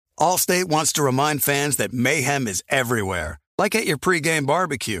Allstate wants to remind fans that mayhem is everywhere, like at your pregame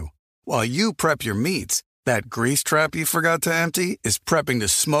barbecue. While you prep your meats, that grease trap you forgot to empty is prepping to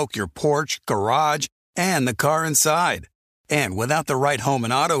smoke your porch, garage, and the car inside. And without the right home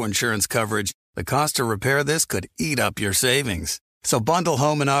and auto insurance coverage, the cost to repair this could eat up your savings. So bundle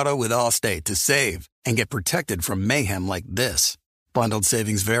home and auto with Allstate to save and get protected from mayhem like this. Bundled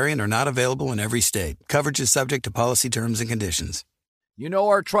savings vary and are not available in every state. Coverage is subject to policy terms and conditions. You know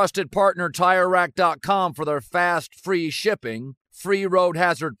our trusted partner TireRack.com for their fast, free shipping, free road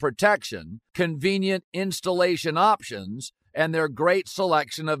hazard protection, convenient installation options, and their great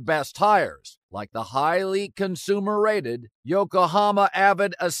selection of best tires, like the highly consumer-rated Yokohama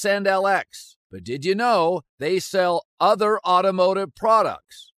Avid Ascend LX. But did you know they sell other automotive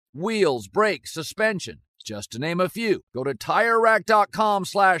products? Wheels, brakes, suspension, just to name a few. Go to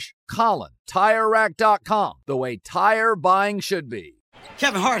TireRack.com/Colin. TireRack.com, the way tire buying should be.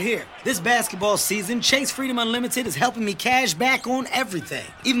 Kevin Hart here. This basketball season, Chase Freedom Unlimited is helping me cash back on everything,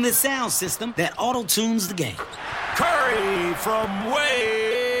 even the sound system that auto-tunes the game. Curry from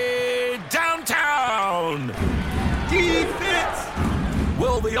way downtown. Defense.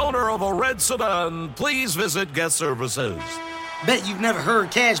 Will the owner of a red sedan please visit guest services? Bet you've never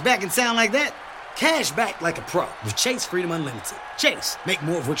heard cash back and sound like that. Cash back like a pro with Chase Freedom Unlimited. Chase, make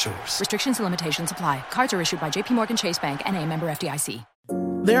more of what's yours. Restrictions and limitations apply. Cards are issued by JPMorgan Chase Bank and a member FDIC.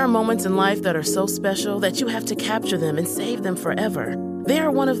 There are moments in life that are so special that you have to capture them and save them forever. They are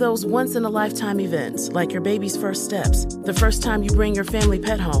one of those once-in-a-lifetime events, like your baby's first steps, the first time you bring your family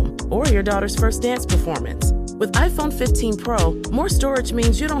pet home, or your daughter's first dance performance. With iPhone 15 Pro, more storage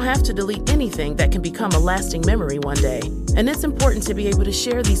means you don't have to delete anything that can become a lasting memory one day. And it's important to be able to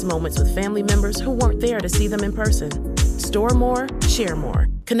share these moments with family members who weren't there to see them in person. Store more, share more.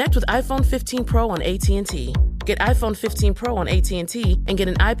 Connect with iPhone 15 Pro on AT&T. Get iPhone 15 Pro on AT&T and get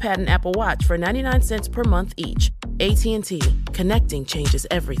an iPad and Apple Watch for 99 cents per month each. AT&T. Connecting changes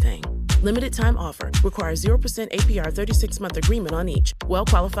everything. Limited time offer. Requires 0% APR 36-month agreement on each.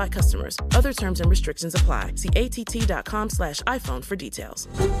 Well-qualified customers. Other terms and restrictions apply. See att.com/iPhone for details.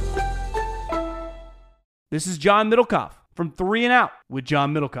 This is John Middlecoff from 3 and Out with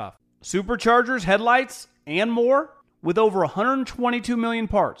John Middlecoff. Superchargers, headlights, and more. With over 122 million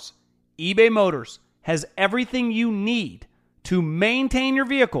parts, eBay Motors has everything you need to maintain your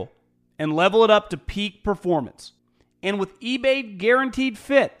vehicle and level it up to peak performance. And with eBay Guaranteed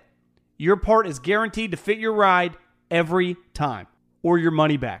Fit, your part is guaranteed to fit your ride every time or your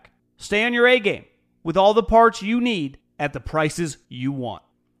money back. Stay on your A game with all the parts you need at the prices you want.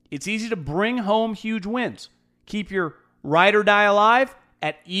 It's easy to bring home huge wins. Keep your ride or die alive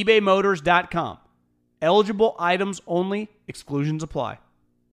at ebaymotors.com. Eligible items only. Exclusions apply.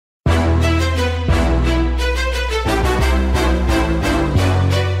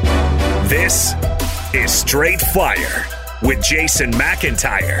 This is Straight Fire with Jason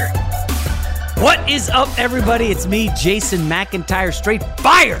McIntyre. What is up, everybody? It's me, Jason McIntyre, Straight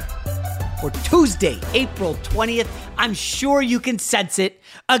Fire for Tuesday, April 20th. I'm sure you can sense it.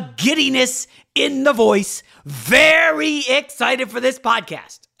 A giddiness in the voice. Very excited for this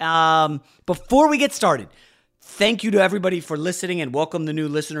podcast. Before we get started, thank you to everybody for listening and welcome the new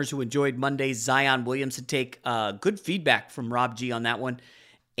listeners who enjoyed Monday's Zion Williamson take. Good feedback from Rob G on that one.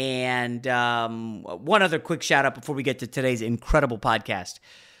 And one other quick shout out before we get to today's incredible podcast.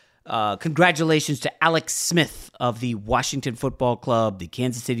 Congratulations to Alex Smith of the Washington Football Club, the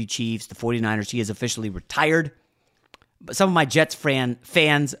Kansas City Chiefs, the 49ers. He is officially retired. But some of my Jets friends,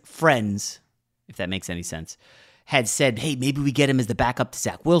 if that makes any sense, had said, hey, maybe we get him as the backup to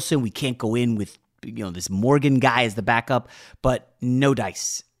Zach Wilson. We can't go in with this Morgan guy as the backup, but no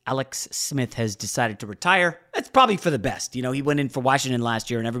dice. Alex Smith has decided to retire. That's probably for the best. He went in for Washington last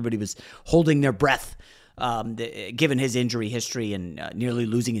year and everybody was holding their breath given his injury history and nearly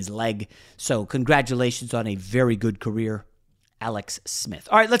losing his leg. So congratulations on a very good career, Alex Smith.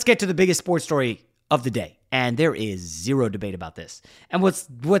 All right, let's get to the biggest sports story of the day. And there is zero debate about this. And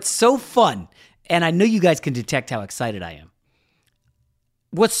what's so fun, and I know you guys can detect how excited I am.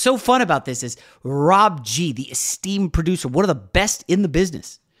 What's so fun about this is Rob G, the esteemed producer, one of the best in the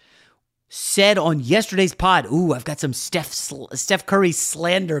business, said on yesterday's pod, I've got some Steph Curry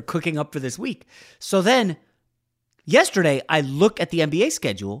slander cooking up for this week. So then yesterday I look at the NBA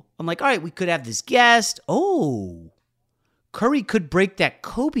schedule. I'm like, all right, we could have this guest. Curry could break that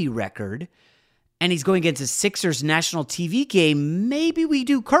Kobe record and he's going against a Sixers national TV game. Maybe we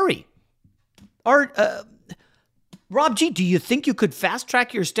do Curry. Or, Rob G, do you think you could fast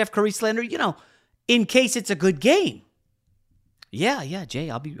track your Steph Curry slander, in case it's a good game? Yeah, Jay,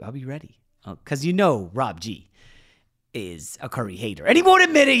 I'll be ready. Because Rob G. is a Curry hater. And he won't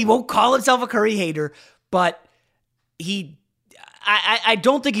admit it. He won't call himself a Curry hater, but I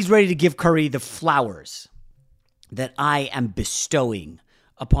don't think he's ready to give Curry the flowers that I am bestowing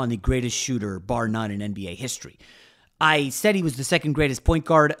upon the greatest shooter, bar none, in NBA history. I said he was the second greatest point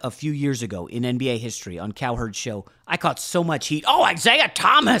guard a few years ago in NBA history on Cowherd's show. I caught so much heat. Oh, Isaiah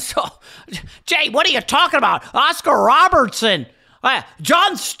Thomas. Oh, Jay, what are you talking about? Oscar Robertson.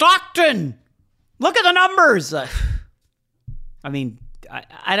 John Stockton. Look at the numbers. I mean,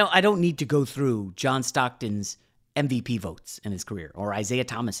 I don't need to go through John Stockton's MVP votes in his career, or Isaiah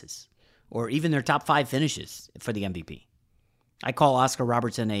Thomas's, or even their top 5 finishes for the MVP. I call Oscar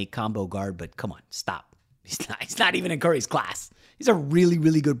Robertson a combo guard, but come on, stop. He's not even in Curry's class. He's a really,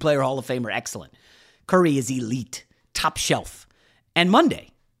 really good player, Hall of Famer, excellent. Curry is elite, top shelf. And Monday,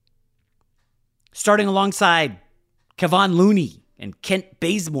 starting alongside Kevon Looney and Kent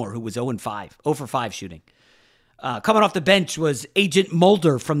Bazemore, who was 0 for 5 shooting. Coming off the bench was Agent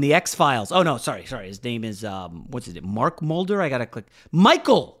Mulder from the X-Files. Oh, no, sorry. His name is, Mark Mulder? I got to click.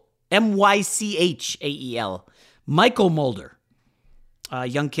 Michael, Mychael. Michael Mulder, a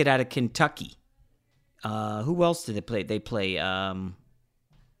young kid out of Kentucky. Who else did they play? They play,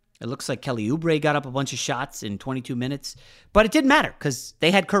 it looks like Kelly Oubre got up a bunch of shots in 22 minutes. But it didn't matter because they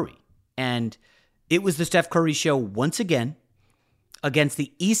had Curry. And it was the Steph Curry show once again against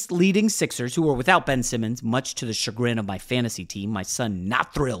the East leading Sixers, who were without Ben Simmons, much to the chagrin of my fantasy team. My son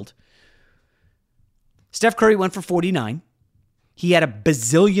not thrilled. Steph Curry went for 49. He had a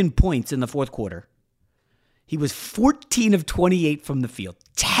bazillion points in the fourth quarter. He was 14 of 28 from the field,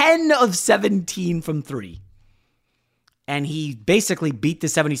 10 of 17 from 3. And he basically beat the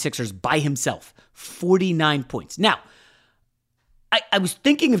 76ers by himself, 49 points. Now, I was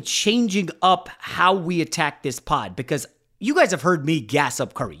thinking of changing up how we attack this pod because you guys have heard me gas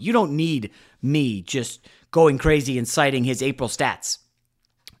up Curry. You don't need me just going crazy and citing his April stats.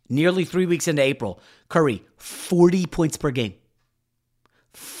 Nearly 3 weeks into April, Curry, 40 points per game.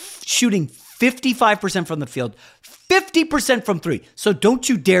 Shooting 55% from the field, 50% from 3. So don't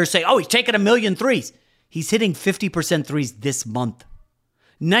you dare say, oh, he's taking 1,000,000 threes. He's hitting 50% threes this month.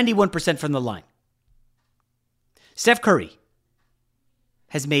 91% from the line. Steph Curry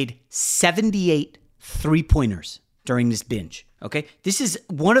has made 78 three-pointers during this binge, okay? This is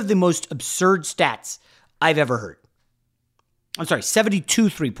one of the most absurd stats I've ever heard. I'm sorry, 72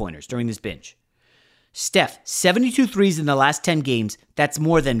 three-pointers during this binge. Steph, 72 threes in the last 10 games. That's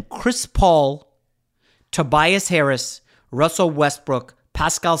more than Chris Paul, Tobias Harris, Russell Westbrook,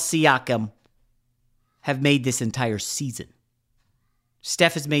 Pascal Siakam have made this entire season.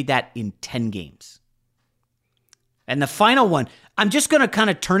 Steph has made that in 10 games. And the final one, I'm just going to kind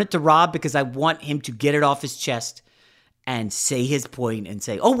of turn it to Rob because I want him to get it off his chest and say his point and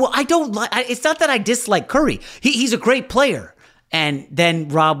say, oh, well, I don't like, it's not that I dislike Curry. He's a great player. And then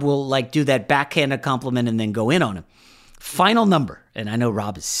Rob will like do that backhanded compliment and then go in on him. Final number, and I know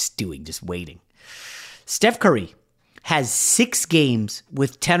Rob is stewing, just waiting. Steph Curry has 6 games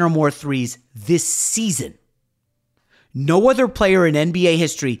with 10 or more threes this season. No other player in NBA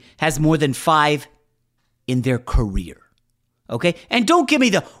history has more than 5 in their career. Okay? And don't give me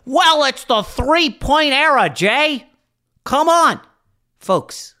the, well, it's the 3-point era, Jay. Come on.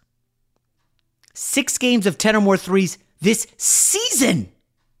 Folks, 6 games of 10 or more threes this season.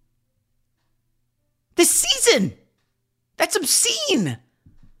 This season. That's obscene.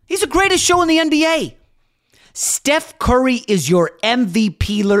 He's the greatest show in the NBA. Steph Curry is your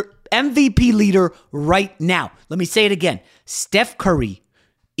MVP leader right now. Let me say it again. Steph Curry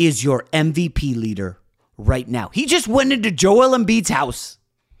is your MVP leader right now. He just went into Joel Embiid's house,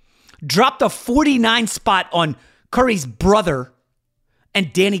 dropped a 49 spot on Curry's brother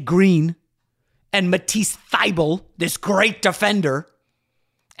and Danny Green and Matisse Thybulle, this great defender,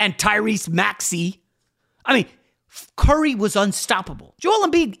 and Tyrese Maxey. I mean, Curry was unstoppable. Joel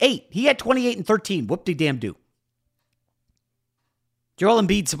Embiid, 8. He had 28 and 13. Whoop-de-damn-do. Joel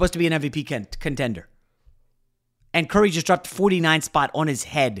Embiid's supposed to be an MVP contender. And Curry just dropped 49 spot on his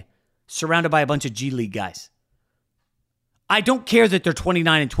head, surrounded by a bunch of G League guys. I don't care that they're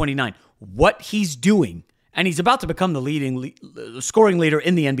 29 and 29. What he's doing, and he's about to become the leading scoring leader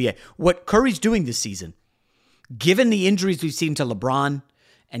in the NBA. What Curry's doing this season, given the injuries we've seen to LeBron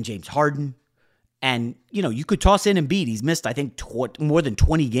and James Harden, and, you know, you could toss in Embiid. He's missed, I think, more than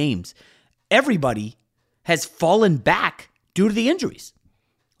 20 games. Everybody has fallen back due to the injuries.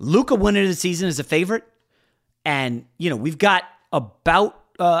 Luka went into the season as a favorite. And, you know, we've got about,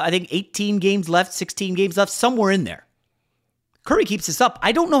 I think, 18 games left, 16 games left, somewhere in there. Curry keeps this up.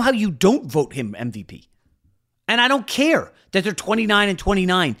 I don't know how you don't vote him MVP. And I don't care that they're 29 and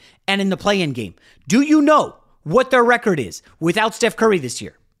 29 and in the play-in game. Do you know what their record is without Steph Curry this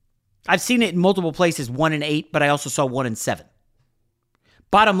year. I've seen it in multiple places, 1-8, but I also saw 1-7.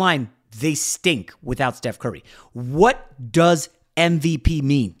 Bottom line, they stink without Steph Curry. What does MVP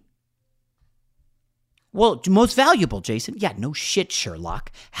mean? Well, most valuable, Jason. Yeah, no shit,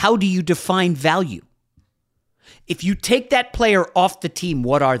 Sherlock. How do you define value? If you take that player off the team,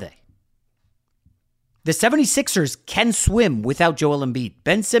 what are they? The 76ers can swim without Joel Embiid.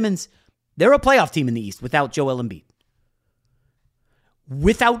 Ben Simmons, they're a playoff team in the East without Joel Embiid.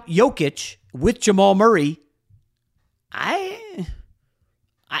 Without Jokic, with Jamal Murray,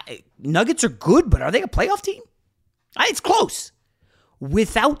 Nuggets are good, but are they a playoff team? It's close.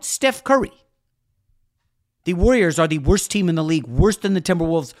 Without Steph Curry, the Warriors are the worst team in the league, worse than the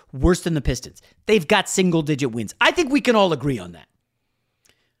Timberwolves, worse than the Pistons. They've got single-digit wins. I think we can all agree on that.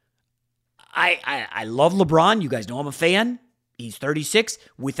 I love LeBron. You guys know I'm a fan. He's 36.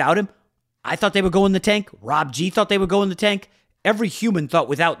 Without him, I thought they would go in the tank. Rob G thought they would go in the tank. Every human thought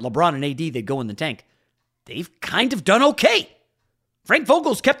without LeBron and AD, they'd go in the tank. They've kind of done okay. Frank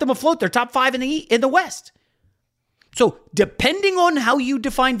Vogel's kept them afloat. They're top 5 in the West. So depending on how you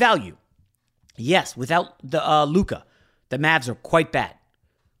define value, yes, without the Luka, the Mavs are quite bad.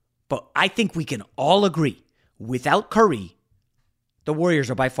 But I think we can all agree, without Curry, the Warriors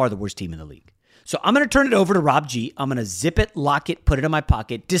are by far the worst team in the league. So I'm going to turn it over to Rob G. I'm going to zip it, lock it, put it in my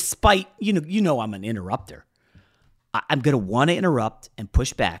pocket, despite, you know I'm an interrupter. I'm going to want to interrupt and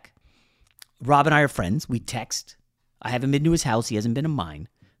push back. Rob and I are friends. We text. I haven't been to his house. He hasn't been to mine.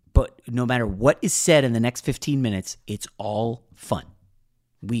 But no matter what is said in the next 15 minutes, it's all fun.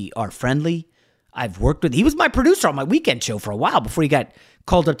 We are friendly. I've worked with, he was my producer on my weekend show for a while before he got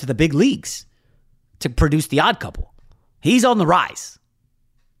called up to the big leagues to produce The Odd Couple. He's on the rise.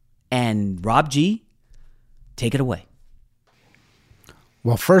 And Rob G, take it away.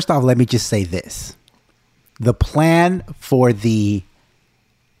 Well, first off, let me just say this. The plan for the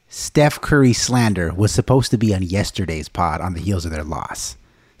Steph Curry slander was supposed to be on yesterday's pod on the heels of their loss.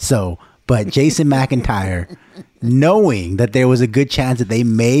 But Jason McIntyre, knowing that there was a good chance that they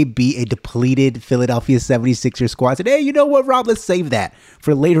may be a depleted Philadelphia 76ers squad, said, hey, you know what, Rob, let's save that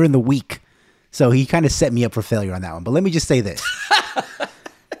for later in the week. So he kind of set me up for failure on that one. But let me just say this.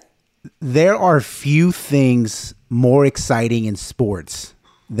 There are few things more exciting in sports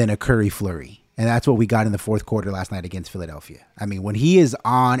than a Curry flurry. And that's what we got in the fourth quarter last night against Philadelphia. I mean, when he is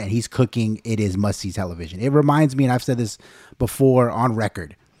on and he's cooking, it is must-see television. It reminds me, and I've said this before on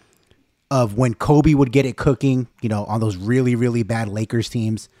record, of when Kobe would get it cooking, on those really, really bad Lakers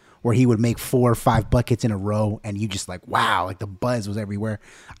teams where he would make 4 or 5 buckets in a row and you just like, wow, like the buzz was everywhere.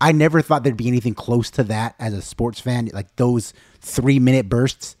 I never thought there'd be anything close to that as a sports fan, like those 3-minute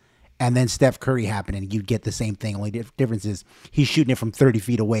bursts. And then Steph Curry happened and you'd get the same thing. Only difference is he's shooting it from 30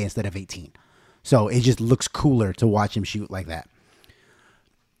 feet away instead of 18. So it just looks cooler to watch him shoot like that.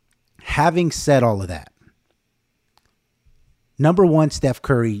 Having said all of that, number one, Steph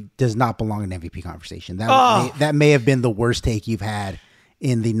Curry does not belong in an MVP conversation. That may have been the worst take you've had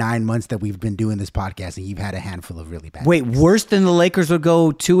in the 9 months that we've been doing this podcast, and you've had a handful of really bad. Wait, takes. Worse than the Lakers would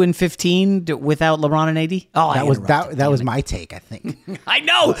go 2-15 without LeBron and AD? Oh, that was my take, I think. I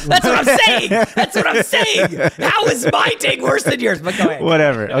know. That's what I'm saying. That's what I'm saying. How is my take worse than yours? But go ahead.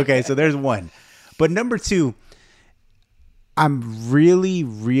 Whatever. Okay, so there's one. But number two, I'm really,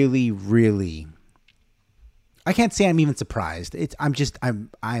 really, really, I can't say I'm even surprised.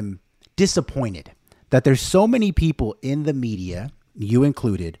 I'm disappointed that there's so many people in the media, you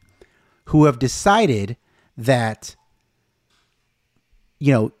included, who have decided that,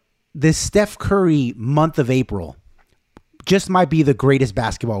 this Steph Curry month of April just might be the greatest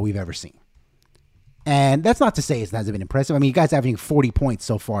basketball we've ever seen. And that's not to say it hasn't been impressive. I mean, you guys averaging 40 points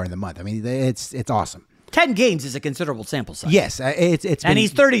so far in the month. I mean, it's awesome. 10 games is a considerable sample size. Yes, it's been, and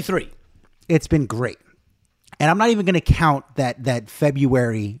he's 33. It's been great. And I'm not even going to count that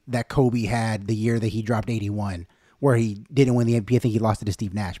February that Kobe had, the year that he dropped 81, where he didn't win the MVP. I think he lost it to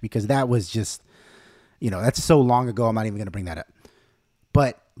Steve Nash, because that was just, that's so long ago. I'm not even going to bring that up.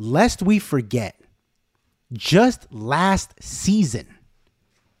 But lest we forget, just last season,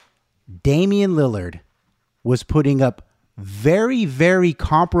 Damian Lillard was putting up very, very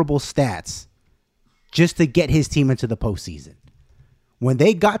comparable stats just to get his team into the postseason. When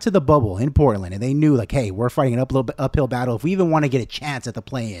they got to the bubble in Portland and they knew, like, hey, we're fighting an uphill battle. If we even want to get a chance at the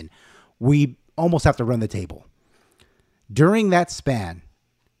play-in, we almost have to run the table. During that span,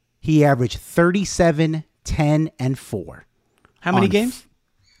 he averaged 37, 10, and 4. How many games?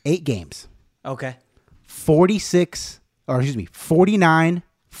 8 games. Okay. 49,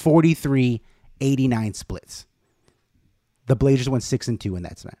 43, 89 splits. The Blazers went 6-2 in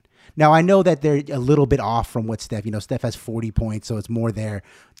that span. Now, I know that they're a little bit off from what Steph, Steph has 40 points, so it's more there.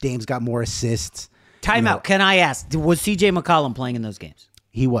 Dame's got more assists. Timeout. Can I ask, was CJ McCollum playing in those games?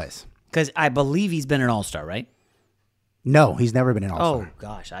 He was. Because I believe he's been an all-star, right? No, he's never been an all-star. Oh,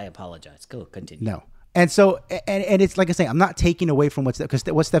 gosh, I apologize. Go, continue. No. And so, and it's like I say, I'm not taking away from what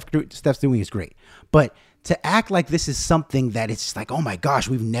Steph's doing is great. But to act like this is something that it's just like, oh my gosh,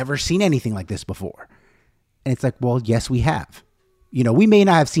 we've never seen anything like this before. And it's like, well, yes, we have. We may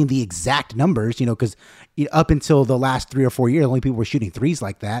not have seen the exact numbers, because up until the last 3 or 4 years, the only people were shooting threes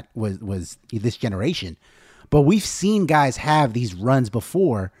like that was this generation. But we've seen guys have these runs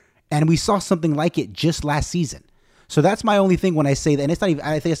before, and we saw something like it just last season. So that's my only thing when I say that. And it's not even,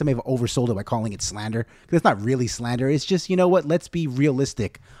 I think I may have oversold it by calling it slander, because it's not really slander. It's just, let's be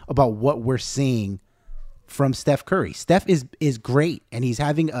realistic about what we're seeing from Steph Curry. Steph is great, and he's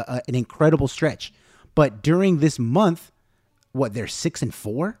having an incredible stretch. But during this month, they're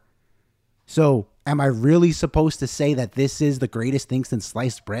 6-4? So am I really supposed to say that this is the greatest thing since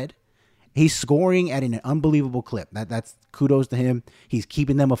sliced bread? He's scoring at an unbelievable clip. That's kudos to him. He's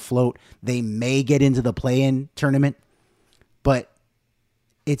keeping them afloat. They may get into the play-in tournament, but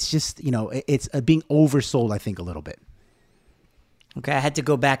it's just, it's being oversold, I think, a little bit. Okay, I had to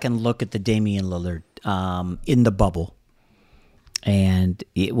go back and look at the Damian Lillard in the bubble, and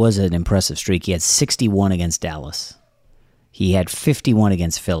it was an impressive streak. He had 61 against Dallas. He had 51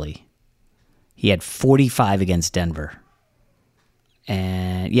 against Philly. He had 45 against Denver.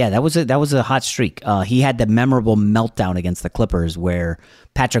 And yeah, that was a hot streak. He had the memorable meltdown against the Clippers where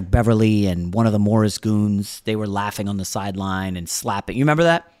Patrick Beverley and one of the Morris goons, they were laughing on the sideline and slapping. You remember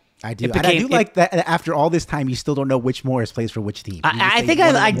that? I do. I do like that after all this time, you still don't know which Morris plays for which team. I think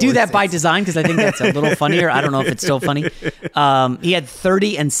I do that by design because I think that's a little funnier. I don't know if it's still funny. He had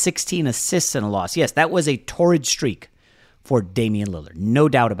 30 and 16 assists in a loss. Yes, that was a torrid streak for Damian Lillard. No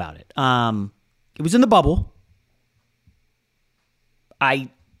doubt about it. It was in the bubble.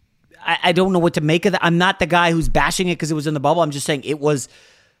 I don't know what to make of that. I'm not the guy who's bashing it because it was in the bubble. I'm just saying it was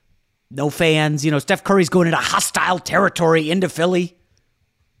no fans. Steph Curry's going into hostile territory into Philly.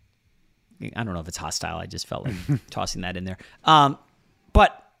 I don't know if it's hostile. I just felt like tossing that in there.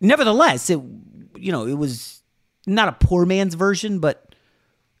 But nevertheless, it was not a poor man's version, but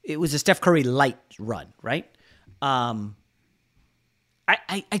it was a Steph Curry light run, right? I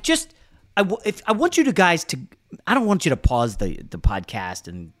want you guys to. I don't want you to pause the podcast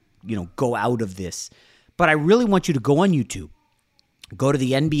and go out of this, but I really want you to go on YouTube, go to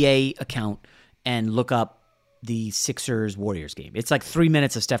the NBA account, and look up the Sixers-Warriors game. It's like 3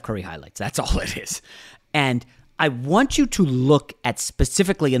 minutes of Steph Curry highlights. That's all it is. And I want you to look at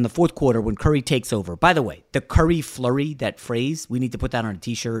specifically in the fourth quarter when Curry takes over. By the way, the Curry flurry, that phrase, we need to put that on a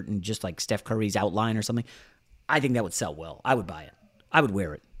t-shirt and just like Steph Curry's outline or something. I think that would sell well. I would buy it. I would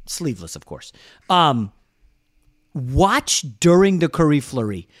wear it. Sleeveless, of course. Watch during the Curry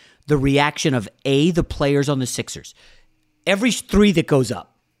flurry the reaction of the players on the Sixers. Every three that goes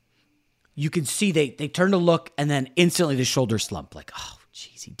up, you can see they turn to look, and then instantly the shoulders slump. Like, oh,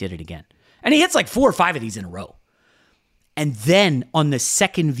 geez, he did it again. And he hits like 4 or 5 of these in a row. And then on the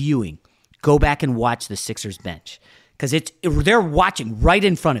second viewing, go back and watch the Sixers bench. Because they're watching right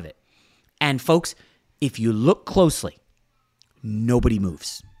in front of it. And folks, if you look closely, nobody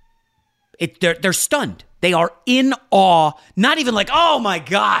moves. They're stunned. They are in awe, not even like, oh my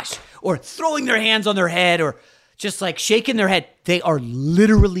gosh, or throwing their hands on their head or just like shaking their head. They are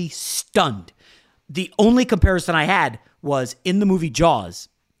literally stunned. The only comparison I had was in the movie Jaws,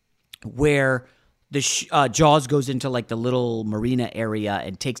 where the Jaws goes into like the little marina area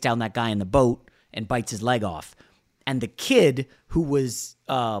and takes down that guy in the boat and bites his leg off. And the kid who was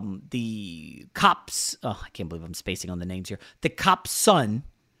the cop's, I can't believe I'm spacing on the names here, the cop's son,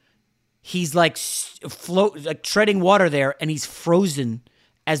 he's like treading water there, and he's frozen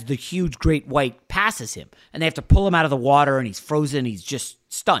as the huge great white passes him. And they have to pull him out of the water, and he's frozen. He's just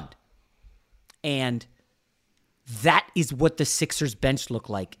stunned. And that is what the Sixers bench looked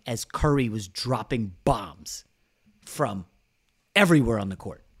like as Curry was dropping bombs from everywhere on the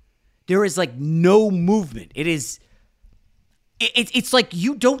court. There is like no movement. It's like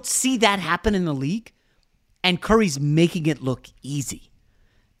you don't see that happen in the league, and Curry's making it look easy.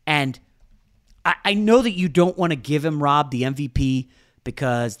 And I know that you don't want to give him, Rob, the MVP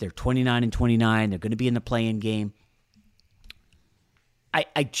because they're 29-29. They're going to be in the play-in game.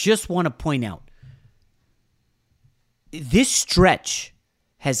 I just want to point out, this stretch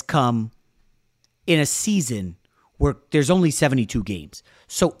has come in a season where there's only 72 games.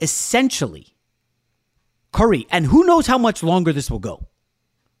 So essentially, Curry, and who knows how much longer this will go.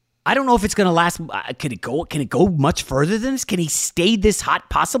 I don't know if it's going to last. Can it go much further than this? Can he stay this hot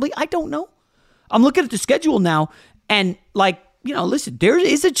possibly? I don't know. I'm looking at the schedule now, and listen, there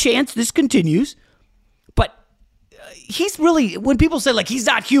is a chance this continues, but he's really, when people say he's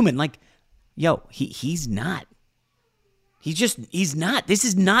not human, he's not. He's not. This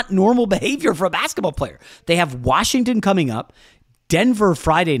is not normal behavior for a basketball player. They have Washington coming up, Denver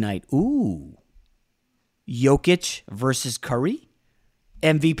Friday night. Ooh. Jokic versus Curry,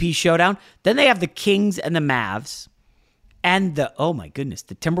 MVP showdown. Then they have the Kings and the Mavs, and the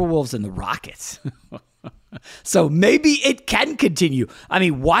Timberwolves and the Rockets. So maybe it can continue. I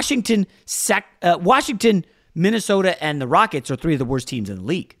mean, Washington, Minnesota, and the Rockets are three of the worst teams in the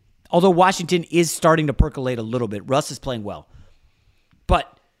league. Although Washington is starting to percolate a little bit. Russ is playing well.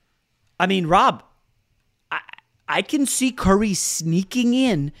 But, I mean, Rob, I can see Curry sneaking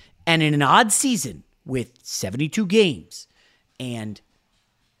in, and in an odd season with 72 games and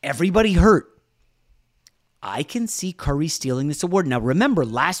everybody hurt, I can see Curry stealing this award. Now, remember,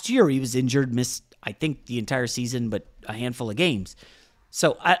 last year he was injured, missed, I think, the entire season, but a handful of games.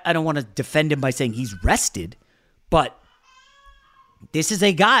 So I don't want to defend him by saying he's rested, but this is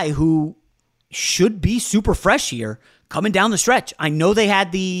a guy who should be super fresh here coming down the stretch. I know they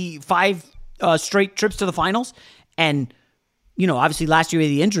had the 5 straight trips to the finals, and obviously last year he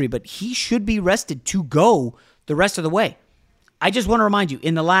had the injury, but he should be rested to go the rest of the way. I just want to remind you,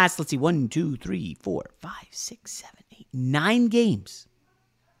 in the last, 1, 2, 3, 4, 5, 6, 7, 8, 9 games,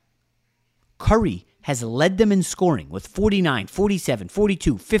 Curry has led them in scoring with 49, 47,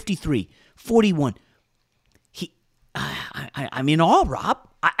 42, 53, 41. I'm in awe, Rob.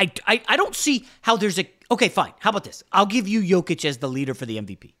 I don't see how there's a... Okay, fine. How about this? I'll give you Jokic as the leader for the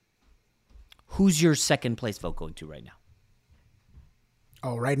MVP. Who's your second place vote going to right now?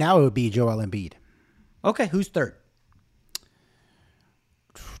 Oh, right now it would be Joel Embiid. Okay, who's third?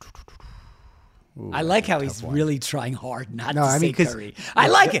 Ooh, I like how he's really trying hard not to say Curry. I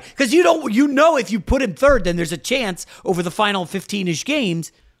like it because if you put him third, then there's a chance over the final 15-ish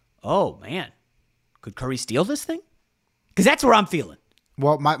games. Oh man, could Curry steal this thing? Because that's where I'm feeling.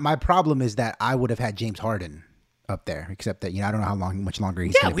 Well, my problem is that I would have had James Harden up there, except that I don't know how much longer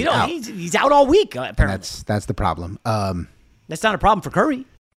he's going to be out. He's out all week apparently. And that's the problem. That's not a problem for Curry.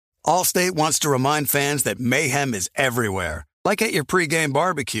 Allstate wants to remind fans that mayhem is everywhere, like at your pregame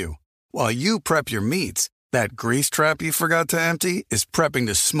barbecue. While you prep your meats, that grease trap you forgot to empty is prepping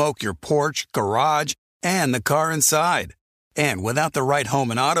to smoke your porch, garage, and the car inside. And without the right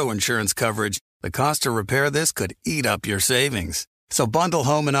home and auto insurance coverage, the cost to repair this could eat up your savings. So bundle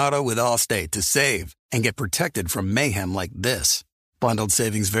home and auto with Allstate to save and get protected from mayhem like this. Bundled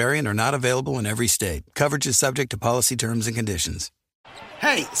savings vary and are not available in every state. Coverage is subject to policy terms and conditions.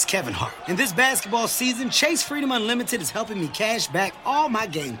 Hey, it's Kevin Hart. And this basketball season, Chase Freedom Unlimited is helping me cash back all my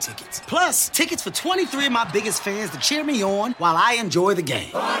game tickets. Plus, tickets for 23 of my biggest fans to cheer me on while I enjoy the game.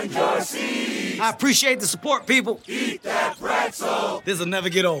 Find your seats. I appreciate the support, people. Eat that pretzel. This'll never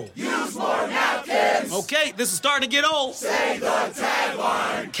get old. Use more napkins. Okay, this is starting to get old. Say the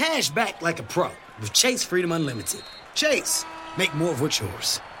tagline. Cash back like a pro with Chase Freedom Unlimited. Chase, make more of what's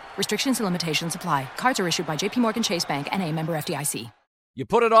yours. Restrictions and limitations apply. Cards are issued by JPMorgan Chase Bank, N.A., member FDIC. You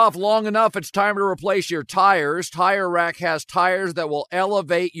put it off long enough, it's time to replace your tires. Tire Rack has tires that will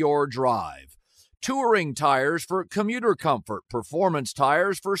elevate your drive. Touring tires for commuter comfort, performance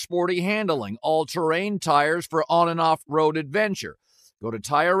tires for sporty handling, all-terrain tires for on- and off-road adventure. Go to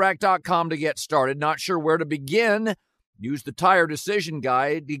TireRack.com to get started. Not sure where to begin? Use the Tire Decision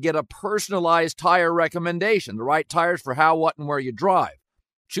Guide to get a personalized tire recommendation, the right tires for how, what, and where you drive.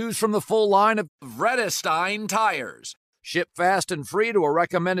 Choose from the full line of Vredestein tires. Ship fast and free to a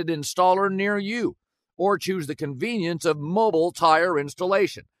recommended installer near you. Or choose the convenience of mobile tire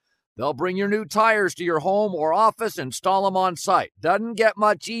installation. They'll bring your new tires to your home or office, install them on site. Doesn't get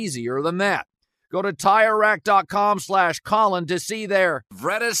much easier than that. Go to TireRack.com/Colin to see their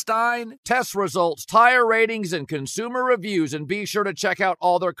Vredestein test results, tire ratings, and consumer reviews, and be sure to check out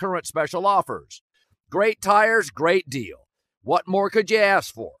all their current special offers. Great tires, great deal. What more could you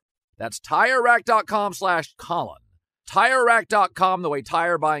ask for? That's TireRack.com/Colin. TireRack.com, the way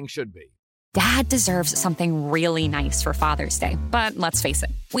tire buying should be. Dad deserves something really nice for Father's Day, but let's face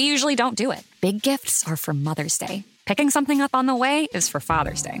it, we usually don't do it. Big gifts are for Mother's Day. Picking something up on the way is for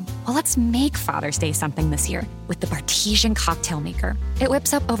Father's Day. Well, let's make Father's Day something this year with the Bartesian Cocktail Maker. It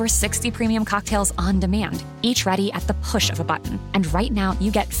whips up over 60 premium cocktails on demand, each ready at the push of a button. And right now,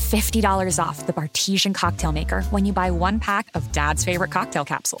 you get $50 off the Bartesian Cocktail Maker when you buy 1 pack of Dad's favorite cocktail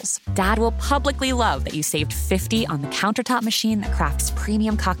capsules. Dad will publicly love that you saved $50 on the countertop machine that crafts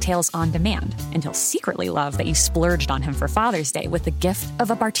premium cocktails on demand. And he'll secretly love that you splurged on him for Father's Day with the gift of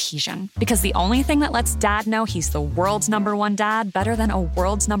a Bartesian. Because the only thing that lets Dad know he's the world's #1 dad better than a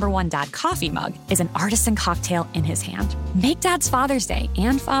world's #1 dad coffee mug is an artisan cocktail in his hand. Make Dad's Father's Day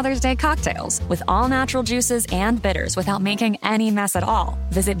and Father's Day cocktails with all natural juices and bitters without making any mess at all.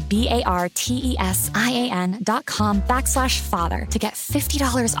 Visit BARTESIAN.com/father to get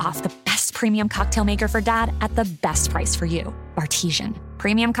 $50 off the best premium cocktail maker for Dad at the best price for you. Bartesian.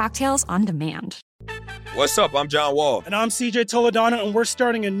 Premium cocktails on demand. What's up? I'm John Wall. And I'm CJ Toledano, and we're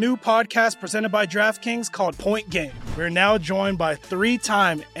starting a new podcast presented by DraftKings called Point Game. We're now joined by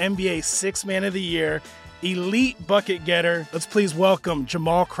 3-time NBA Sixth Man of the Year, elite bucket getter. Let's please welcome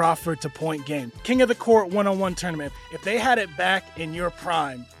Jamal Crawford to Point Game. King of the Court one-on-one tournament. If they had it back in your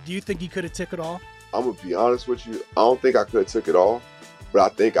prime, do you think you could have took it all? I'm going to be honest with you. I don't think I could have took it all, but I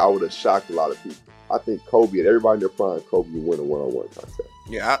think I would have shocked a lot of people. I think Kobe and everybody in their prime, Kobe would win a one-on-one contest.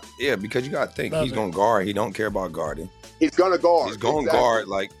 Yeah, because you got to think. He's going to guard. He don't care about guarding. He's going to guard. He's going to guard.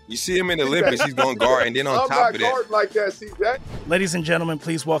 Like, you see him in the Olympics, he's going to guard. And then on top of that. I'm not guarding like that, CJ. Ladies and gentlemen,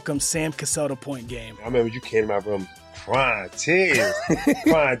 please welcome Sam Cassell to Point Game. I remember you came out from crying, tears.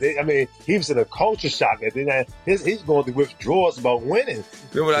 Crying. I mean, he was in a culture shock. He's going through withdrawals about winning.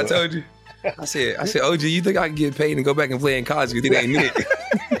 Remember what I told you? I said, OG, you think I can get paid and go back and play in college? You think they ain't it?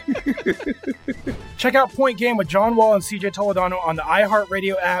 Check out Point Game with John Wall and CJ Toledano on the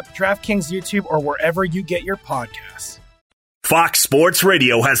iHeartRadio app, DraftKings YouTube, or wherever you get your podcasts. Fox Sports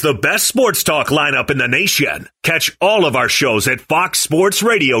Radio has the best sports talk lineup in the nation. Catch all of our shows at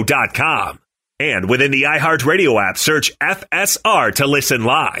foxsportsradio.com. And within the iHeartRadio app, search FSR to listen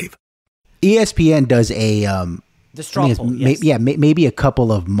live. ESPN does a the straw poll. Yes. Maybe a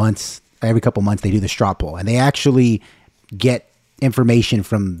couple of months. Every couple of months they do the straw poll, and they actually get information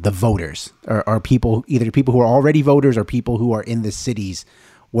from the voters or people, either people who are already voters or people who are in the cities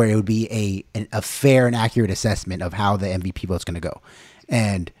where it would be a fair and accurate assessment of how the MVP vote's going to go.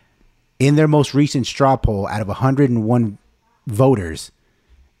 And in their most recent straw poll, out of 101 voters,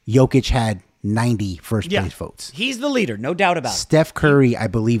 Jokic had 90 first place votes. He's the leader, no doubt about it. Steph Curry, I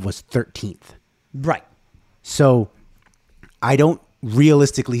believe, was 13th. Right. So I don't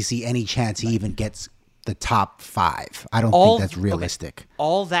realistically see any chance he even gets the top 5. I don't think that's realistic. Okay.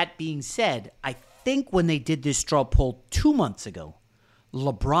 All that being said, I think when they did this straw poll 2 months ago,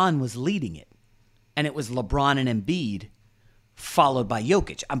 LeBron was leading it. And it was LeBron and Embiid, followed by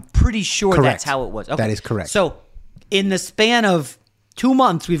Jokic. I'm pretty sure that's how it was. Okay. That is correct. So in the span of 2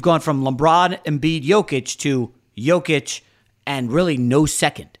 months, we've gone from LeBron, Embiid, Jokic to Jokic and really no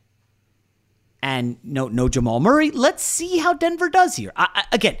second. And no Jamal Murray. Let's see how Denver does here.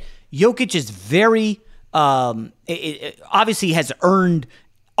 Again, Jokic is very, obviously has earned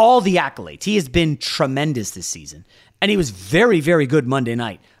all the accolades. He has been tremendous this season. And he was very, very good Monday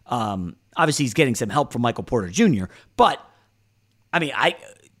night. Obviously, he's getting some help from Michael Porter Jr. But, I mean,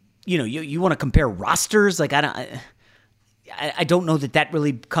 you want to compare rosters? Like, I don't know that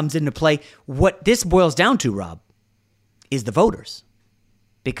really comes into play. What this boils down to, Rob, is the voters.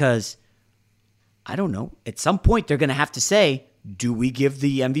 Because, I don't know, at some point they're going to have to say, do we give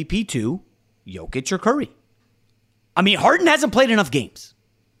the MVP to Jokic or Curry? I mean, Harden hasn't played enough games.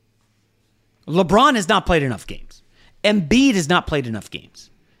 LeBron has not played enough games. Embiid has not played enough games.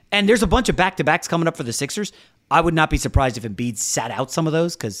 And there's a bunch of back-to-backs coming up for the Sixers. I would not be surprised if Embiid sat out some of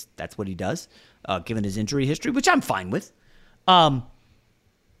those because that's what he does, given his injury history, which I'm fine with. But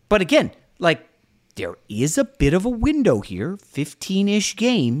again, like, there is a bit of a window here, 15-ish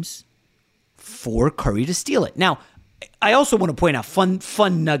games, for Curry to steal it. Now, I also want to point out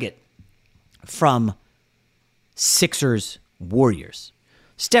fun nugget from Sixers Warriors.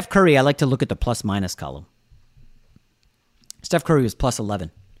 Steph Curry, I like to look at the plus-minus column. Steph Curry was plus 11.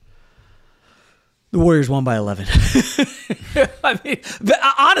 The Warriors won by 11. I mean, but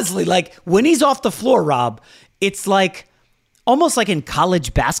honestly, like, when he's off the floor, Rob, it's like almost like in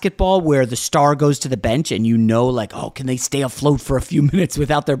college basketball where the star goes to the bench and you know, like, oh, can they stay afloat for a few minutes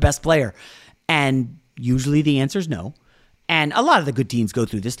without their best player? And usually the answer is no. And a lot of the good teams go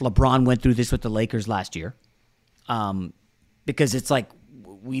through this. LeBron went through this with the Lakers last year. Because it's like,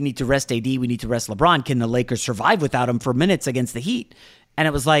 we need to rest AD, we need to rest LeBron. Can the Lakers survive without him for minutes against the Heat? And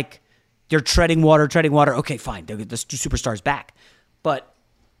it was like, they're treading water. Okay, fine, they'll get the superstars back. But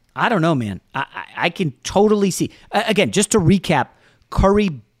I don't know, man. I can totally see. Again, just to recap,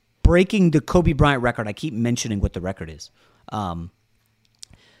 Curry breaking the Kobe Bryant record. I keep mentioning what the record is.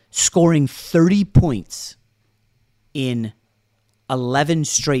 Scoring 30 points in 11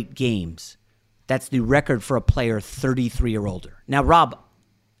 straight games. That's the record for a player 33 or older. Now, Rob,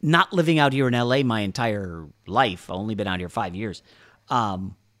 not living out here in LA my entire life, I've only been out here 5 years.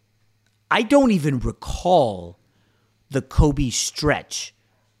 I don't even recall the Kobe stretch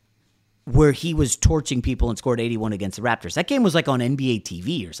where he was torching people and scored 81 against the Raptors. That game was like on NBA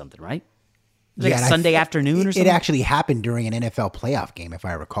TV or something, right? It was like a Sunday afternoon or something? It actually happened during an NFL playoff game, if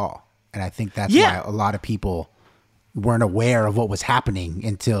I recall. And I think that's why a lot of people weren't aware of what was happening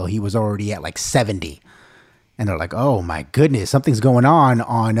until he was already at like 70. And they're like, oh my goodness, something's going on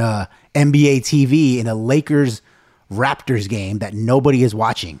NBA TV in a Lakers-Raptors game that nobody is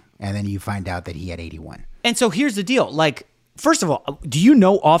watching. And then you find out that he had 81. And so here's the deal. Like, first of all, do you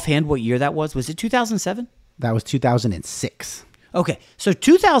know offhand what year that was? Was it 2007? That was 2006. Okay, so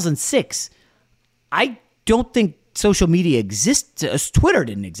 2006, I don't think social media exists. Twitter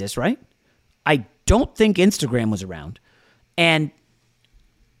didn't exist, right? I don't think Instagram was around. And,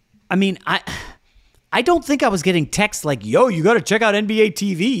 I mean, I don't think I was getting texts like, yo, you got to check out NBA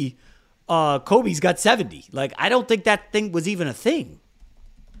TV. Kobe's got 70. Like, I don't think that thing was even a thing.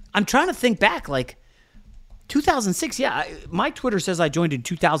 I'm trying to think back, like, 2006, my Twitter says I joined in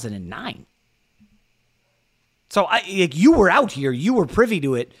 2009. So you were out here, you were privy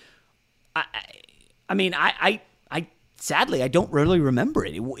to it. I mean, sadly, I don't really remember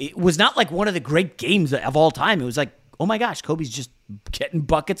it. It was not like one of the great games of all time. It was like, oh my gosh, Kobe's just getting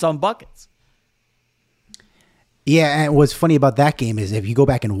buckets on buckets. Yeah, and what's funny about that game is if you go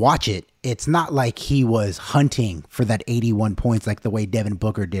back and watch it, it's not like he was hunting for that 81 points like the way Devin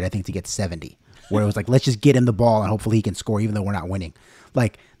Booker did, I think, to get 70. Where it was like, let's just get him the ball and hopefully he can score even though we're not winning.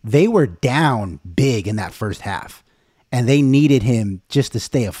 Like, they were down big in that first half. And they needed him just to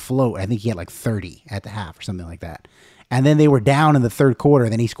stay afloat. I think he had like 30 at the half or something like that. And then they were down in the third quarter.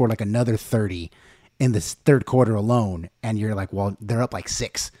 Then he scored like another 30 in the third quarter alone. And you're like, well, they're up like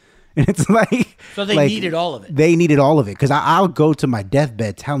 6. And it's like... So they needed all of it. They needed all of it. Because I'll go to my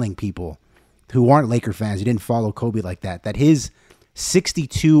deathbed telling people who aren't Laker fans, who didn't follow Kobe like that his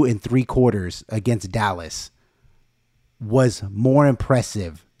 62 3/4 against Dallas was more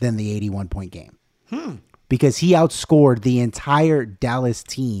impressive than the 81-point game. Because he outscored the entire Dallas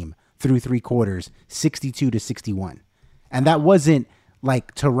team through 3/4, 62-61. And that wasn't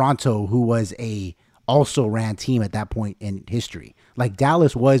like Toronto, who was a also-ran team at that point in history. Like,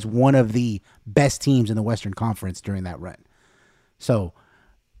 Dallas was one of the best teams in the Western Conference during that run. So,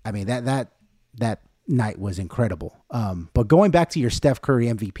 I mean, that night was incredible. But going back to your Steph Curry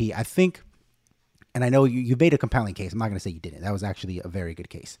MVP, I think, and I know you made a compelling case. I'm not going to say you didn't. That was actually a very good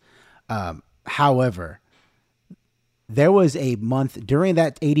case. However, there was a month during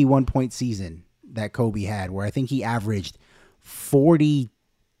that 81-point season that Kobe had where I think he averaged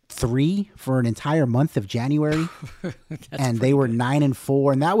 43 for an entire month of January. And they were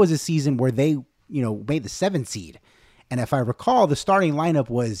 9-4. And that was a season where they, made the 7th seed. And if I recall, the starting lineup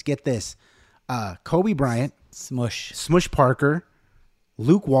was, get this, Kobe Bryant, Smush Parker,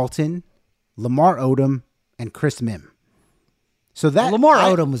 Luke Walton, Lamar Odom, and Chris Mim. So that Lamar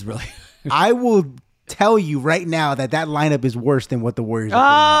Odom was really... I will tell you right now that lineup is worse than what the Warriors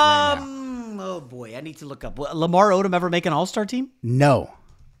are putting out right now. Oh boy, I need to look up. Will Lamar Odom ever make an All-Star team? No.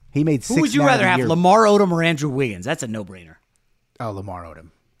 He made 6. Who would you rather have, Lamar Odom or Andrew Wiggins? That's a no-brainer. Oh, Lamar Odom.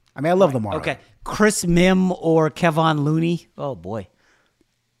 I mean, I love Lamar Odom. Chris Mim or Kevon Looney? Oh boy.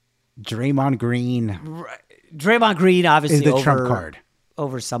 Draymond Green. Draymond Green, obviously, is the trump card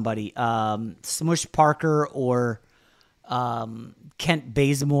over somebody. Smush Parker or Kent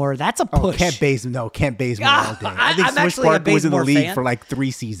Bazemore. That's a push. Kent Bazemore all day. I think Smush Parker was in the league for like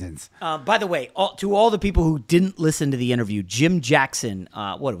 3 seasons. By the way, to all the people who didn't listen to the interview, Jim Jackson,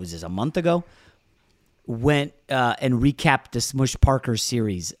 what was this, a month ago, went and recapped the Smush Parker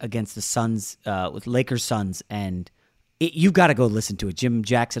series against the Suns, with Lakers Suns, and you've got to go listen to it. Jim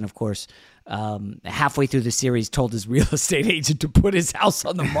Jackson, of course, halfway through the series told his real estate agent to put his house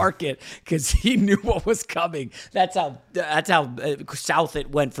on the market because he knew what was coming. That's how south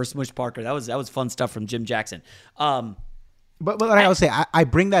it went for Smush Parker. That was fun stuff from Jim Jackson. But like I would say, I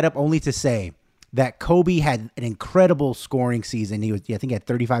bring that up only to say that Kobe had an incredible scoring season. I think he had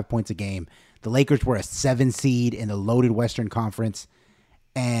 35 points a game. The Lakers were a 7 seed in the loaded Western Conference,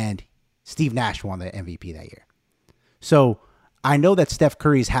 and Steve Nash won the MVP that year. So I know that Steph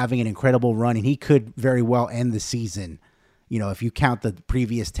Curry is having an incredible run, and he could very well end the season, if you count the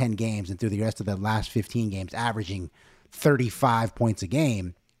previous 10 games and through the rest of the last 15 games, averaging 35 points a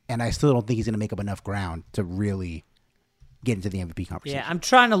game. and I still don't think he's going to make up enough ground to really get into the MVP conversation. Yeah, I'm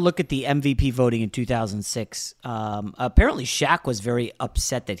trying to look at the MVP voting in 2006. Apparently, Shaq was very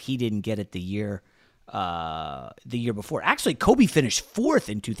upset that he didn't get it the year before. Actually, Kobe finished 4th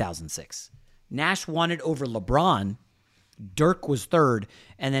in 2006. Nash won it over LeBron. Dirk was 3rd.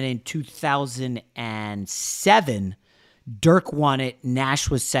 And then in 2007, Dirk won it. Nash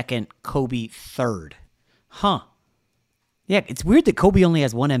was 2nd. Kobe 3rd. Huh. Yeah, it's weird that Kobe only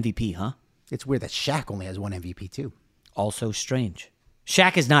has 1 MVP, huh? It's weird that Shaq only has 1 MVP, too. Also strange.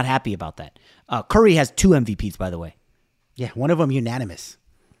 Shaq is not happy about that. Curry has 2 MVPs, by the way. Yeah, one of them unanimous.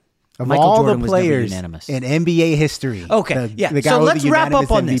 Of Michael all Jordan the was never players unanimous. in NBA history. Okay, the guy so with let's the wrap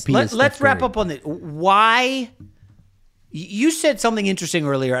up on unanimous this. MVP is Let's Steph wrap Curry. up on this. Why? You said something interesting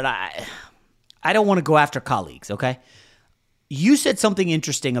earlier, and I don't want to go after colleagues, okay? You said something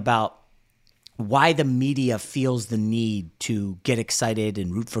interesting about why the media feels the need to get excited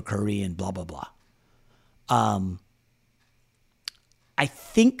and root for Curry and blah, blah, blah. I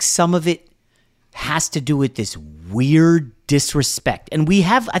think some of it has to do with this weird disrespect. And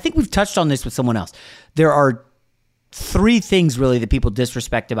I think we've touched on this with someone else. There are 3 things really that people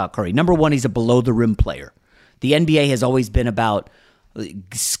disrespect about Curry. Number 1, he's a below the rim player. The NBA has always been about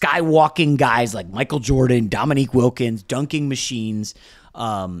skywalking guys like Michael Jordan, Dominique Wilkins, dunking machines.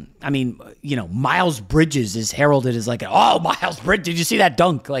 Miles Bridges is heralded as like, oh, Miles Bridges, did you see that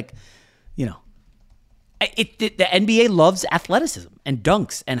dunk? Like, the NBA loves athleticism and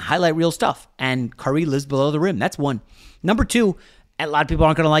dunks and highlight reel stuff, and Curry lives below the rim. That's 1. Number 2, a lot of people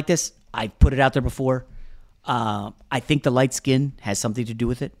aren't going to like this. I put it out there before. I think the light skin has something to do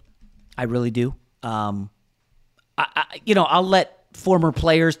with it. I really do. I'll let former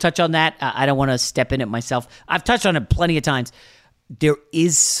players touch on that. I don't want to step in it myself. I've touched on it plenty of times. There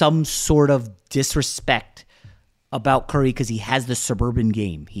is some sort of disrespect about Curry because he has the suburban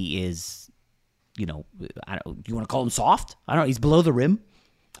game. He is, do you want to call him soft? I don't know. He's below the rim.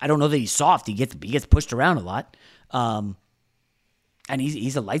 I don't know that he's soft. He gets pushed around a lot. And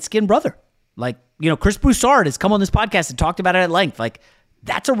he's a light-skinned brother. Like, Chris Broussard has come on this podcast and talked about it at length. Like,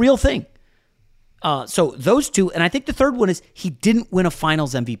 that's a real thing. So those 2, and I think the third one is he didn't win a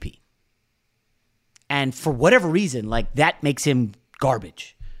Finals MVP. And for whatever reason, like, that makes him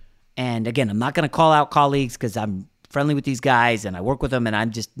garbage. And again, I'm not going to call out colleagues because I'm friendly with these guys and I work with them, and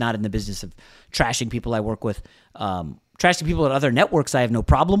I'm just not in the business of trashing people I work with. Trashing people at other networks I have no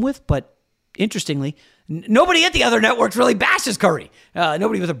problem with, but interestingly, nobody at the other networks really bashes Curry.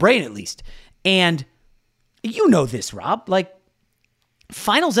 Nobody with a brain, at least. And you know this, Rob. Like,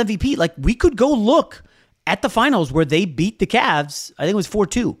 Finals MVP, like, we could go look at the finals where they beat the Cavs. I think it was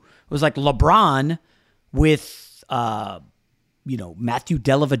 4-2. It was like LeBron with, Matthew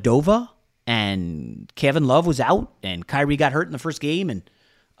Dellavedova, and Kevin Love was out, and Kyrie got hurt in the first game, and,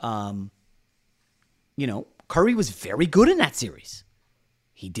 Curry was very good in that series.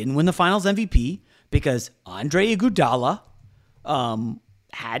 He didn't win the Finals MVP because Andre Iguodala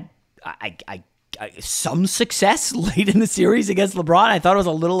had some success late in the series against LeBron. I thought it was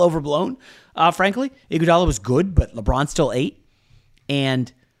a little overblown, frankly. Iguodala was good, but LeBron still ate.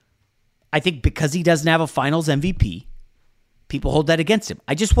 And I think because he doesn't have a Finals MVP, people hold that against him.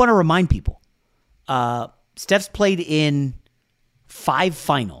 I just want to remind people, Steph's played in 5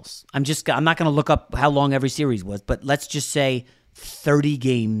 finals. I'm not going to look up how long every series was, but let's just say 30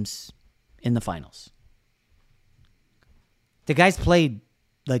 games in the finals. The guy's played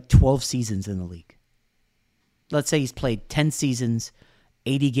like 12 seasons in the league. Let's say he's played 10 seasons,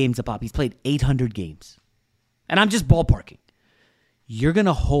 80 games a pop. He's played 800 games. And I'm just ballparking. You're going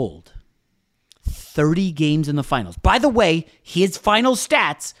to hold 30 games in the finals. By the way, his final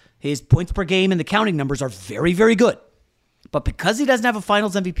stats, his points per game and the counting numbers are very, very good. But because he doesn't have a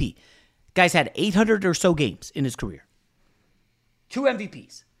Finals MVP, guy's had 800 or so games in his career. 2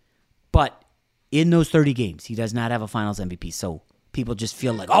 MVPs. But in those 30 games, he does not have a Finals MVP. So people just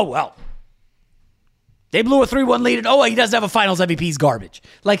feel like, oh, well, they blew a 3-1 lead, and he doesn't have a Finals MVP. He's garbage.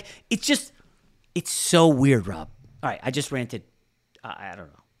 Like, it's so weird, Rob. All right, I just ranted. I don't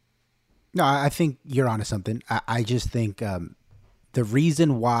know. No, I think you're onto something. I just think the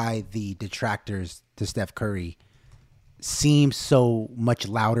reason why the detractors to Steph Curry seem so much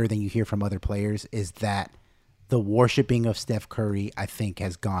louder than you hear from other players is that the worshiping of Steph Curry, I think,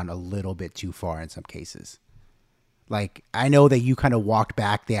 has gone a little bit too far in some cases. Like, I know that you kind of walked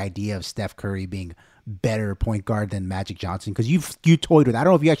back the idea of Steph Curry being better point guard than Magic Johnson because you toyed with it. I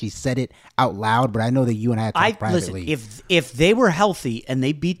don't know if you actually said it out loud, but I know that you and I had talked privately. Listen, if they were healthy and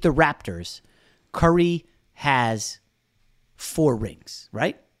they beat the Raptors, Curry has 4 rings,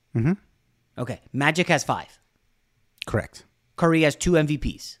 right? Mm-hmm. Okay. Magic has 5. Correct. Curry has 2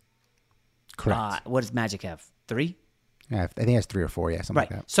 MVPs. Correct. What does Magic have? 3? Yeah, I think it has 3 or 4. Yeah, something like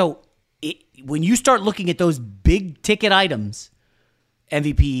that. So when you start looking at those big ticket items,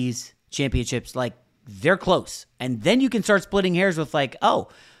 MVPs, championships, like they're close. And then you can start splitting hairs with like, oh,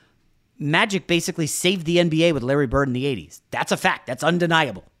 Magic basically saved the NBA with Larry Bird in the 80s. That's a fact. That's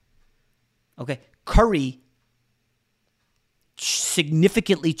undeniable. Okay. Curry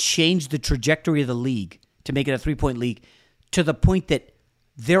significantly changed the trajectory of the league to make it a 3-point league to the point that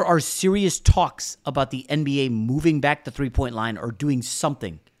there are serious talks about the NBA moving back the 3-point line or doing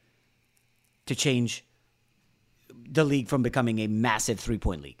something to change the league from becoming a massive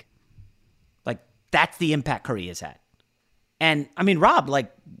 3-point league. Like, that's the impact Curry has had. And, I mean, Rob,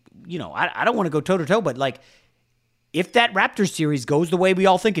 like, you know, I don't want to go toe-to-toe, but, like, if that Raptors series goes the way we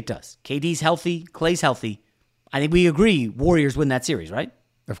all think it does, KD's healthy, Klay's healthy, I think we agree Warriors win that series, right?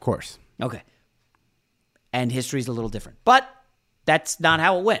 Of course. Okay. And history's a little different. But that's not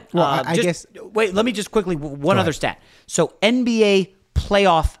how it went. Well, I guess... Wait, let me just quickly, one other stat. So NBA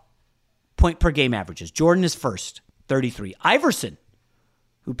playoff point per game averages. Jordan is first, 33. Iverson,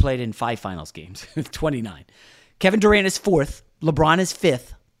 who played in 5 finals games, 29. Kevin Durant is 4th. LeBron is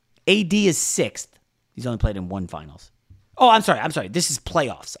 5th. AD is 6th. He's only played in 1 finals. Oh, I'm sorry. This is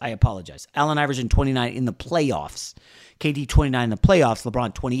playoffs. I apologize. Allen Iverson, 29 in the playoffs. KD, 29 in the playoffs.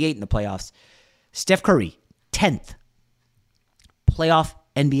 LeBron, 28 in the playoffs. Steph Curry, 10th. Playoff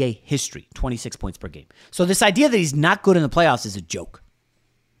NBA history, 26 points per game. So this idea that he's not good in the playoffs is a joke.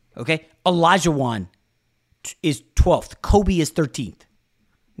 Okay? Olajuwon is 12th. Kobe is 13th.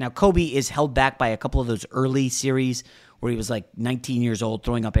 Now, Kobe is held back by a couple of those early series where he was like 19 years old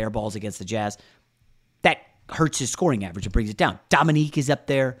throwing up air balls against the Jazz. That hurts his scoring average. It brings it down. Dominique is up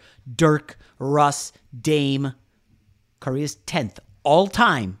there. Dirk, Russ, Dame. Curry is 10th all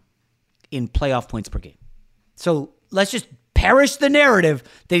time in playoff points per game. So let's just perish the narrative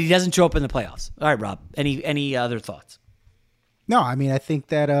that he doesn't show up in the playoffs. All right, Rob, any other thoughts? No, I mean, I think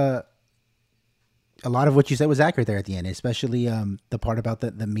that a lot of what you said was accurate there at the end, especially the part about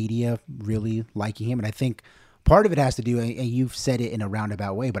the media really liking him. And I think part of it has to do, and you've said it in a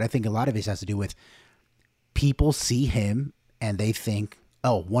roundabout way, but I think a lot of it has to do with people see him and they think,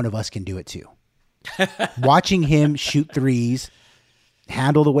 oh, one of us can do it too. Watching him shoot threes,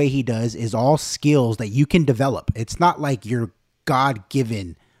 handle the way he does is all skills that you can develop. It's not like you're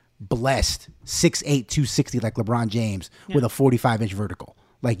God-given, blessed, 6'8", 260 like LeBron James with a 45-inch vertical.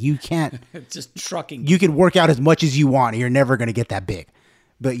 Like you can't. Just trucking. You can work out as much as you want and you're never going to get that big.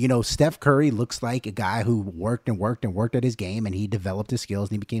 But, you know, Steph Curry looks like a guy who worked at his game and he developed his skills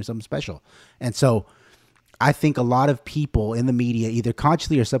and he became something special. And so I think a lot of people in the media, either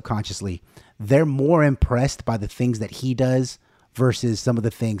consciously or subconsciously, they're more impressed by the things that he does versus some of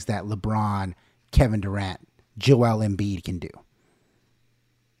the things that LeBron, Kevin Durant, Joel Embiid can do.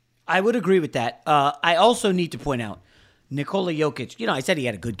 I would agree with that. I also need to point out Nikola Jokic. You know, I said he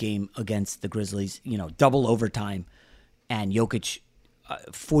had a good game against the Grizzlies, you know, double overtime, and Jokic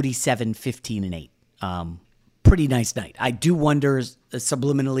 47, 15, and 8. Pretty nice night. I do wonder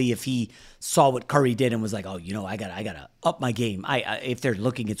subliminally if he saw what Curry did and was like, oh, you know, I gotta up my game. If they're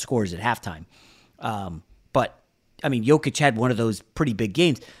looking at scores at halftime. But I mean, Jokic had one of those pretty big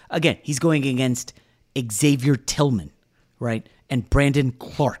games. Again, he's going against Xavier Tillman, right? And Brandon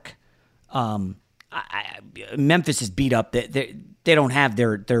Clark. Memphis is beat up. They don't have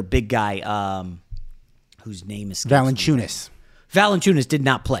their big guy, whose name is Valanciunas. Valanciunas did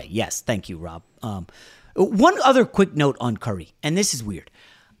not play. Yes, thank you, Rob. One other quick note on Curry, and this is weird.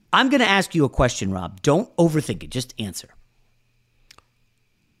 I'm going to ask you a question, Rob. Don't overthink it. Just answer.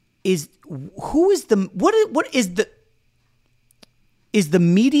 Is the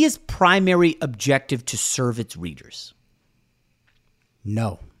media's primary objective to serve its readers?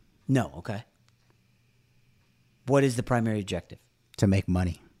 No. Okay. What is the primary objective? To make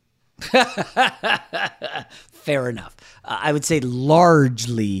money. Fair enough. I would say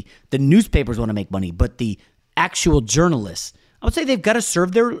largely the newspapers want to make money, but the actual journalists, I would say they've got to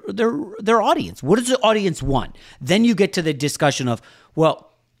serve their audience. What does the audience want? Then you get to the discussion of,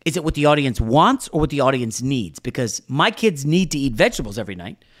 well, is it what the audience wants or what the audience needs? Because my kids need to eat vegetables every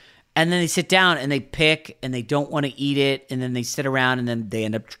night. And then they sit down and they pick and they don't want to eat it. And then they sit around and then they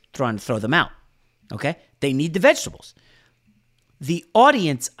end up trying to throw them out. Okay? They need the vegetables. The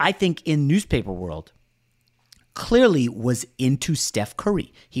audience, I think, in newspaper world clearly was into Steph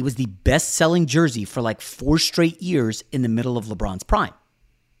Curry. He was the best-selling jersey for like 4 straight years in the middle of LeBron's prime.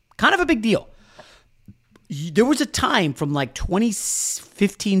 Kind of a big deal. There was a time from like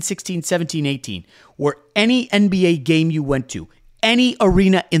 2015, 16, 17, 18 where any NBA game you went to, any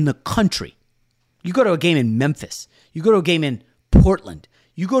arena in the country, you go to a game in Memphis, you go to a game in Portland,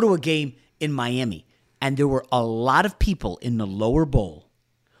 you go to a game in Miami, and there were a lot of people in the lower bowl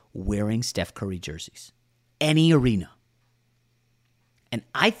wearing Steph Curry jerseys. Any arena. And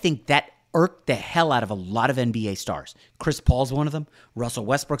I think that irked the hell out of a lot of NBA stars. Chris Paul's one of them. Russell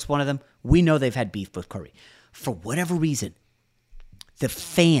Westbrook's one of them. We know they've had beef with Curry. For whatever reason, the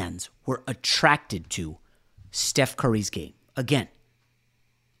fans were attracted to Steph Curry's game. Again,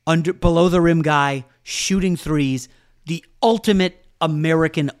 below the rim guy, shooting threes, the ultimate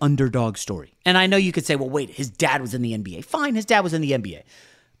American underdog story. And I know you could say, well, wait, his dad was in the NBA. Fine, his dad was in the NBA.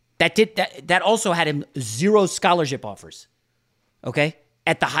 That also had him 0 scholarship offers, okay,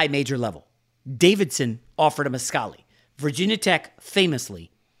 at the high major level. Davidson offered him a Scully. Virginia Tech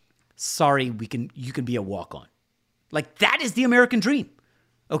famously, sorry, you can be a walk-on. Like, that is the American dream,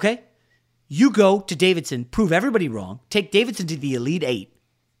 okay? You go to Davidson, prove everybody wrong, take Davidson to the Elite Eight,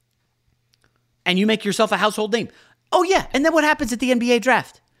 and you make yourself a household name. Oh, yeah, and then what happens at the NBA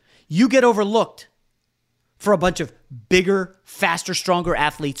draft? You get overlooked for a bunch of bigger, faster, stronger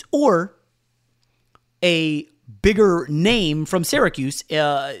athletes, or a bigger name from Syracuse,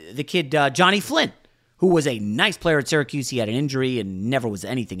 the kid Johnny Flynn, who was a nice player at Syracuse. He had an injury and never was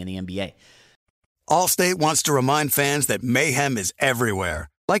anything in the NBA. Allstate wants to remind fans that mayhem is everywhere,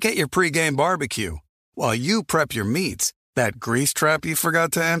 like at your pregame barbecue. While you prep your meats, that grease trap you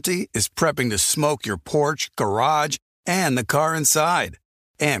forgot to empty is prepping to smoke your porch, garage, and the car inside.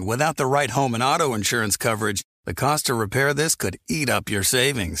 And without the right home and auto insurance coverage, the cost to repair this could eat up your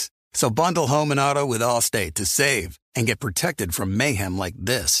savings. So bundle home and auto with Allstate to save and get protected from mayhem like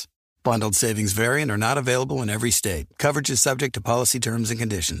this. Bundled savings vary and are not available in every state. Coverage is subject to policy terms and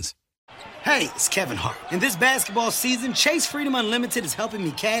conditions. Hey, it's Kevin Hart. And this basketball season, Chase Freedom Unlimited is helping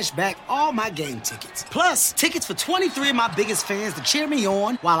me cash back all my game tickets. Plus, tickets for 23 of my biggest fans to cheer me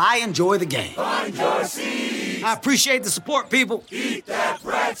on while I enjoy the game. Find your seats. I appreciate the support, people. Eat that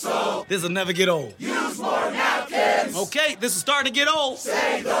pretzel. This'll never get old. Use more napkins. Okay, this is starting to get old.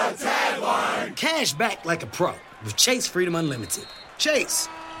 Say the tagline. Cash back like a pro with Chase Freedom Unlimited. Chase,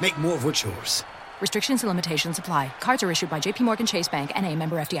 make more of what's yours. Restrictions and limitations apply. Cards are issued by JP Morgan Chase Bank, N.A.,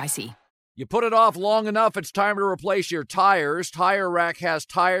 member FDIC. You put it off long enough, it's time to replace your tires. Tire Rack has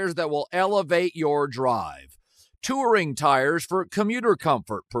tires that will elevate your drive. Touring tires for commuter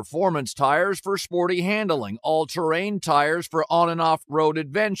comfort, performance tires for sporty handling, all-terrain tires for on- and off-road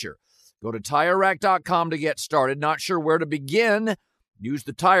adventure. Go to TireRack.com to get started. Not sure where to begin? Use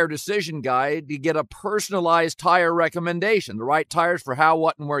the Tire Decision Guide to get a personalized tire recommendation, the right tires for how,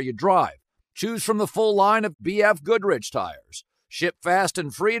 what, and where you drive. Choose from the full line of BF Goodrich tires. Ship fast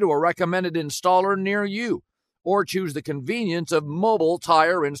and free to a recommended installer near you. Or choose the convenience of mobile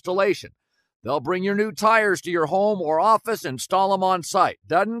tire installation. They'll bring your new tires to your home or office and install them on site.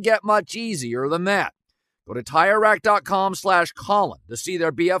 Doesn't get much easier than that. Go to TireRack.com/Colin to see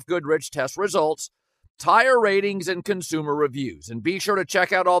their BF Goodrich test results, tire ratings, and consumer reviews. And be sure to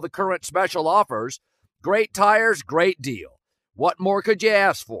check out all the current special offers. Great tires, great deal. What more could you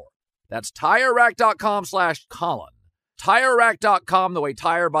ask for? That's TireRack.com/Colin. TireRack.com, the way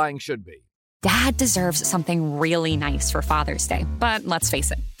tire buying should be. Dad deserves something really nice for Father's Day, but let's face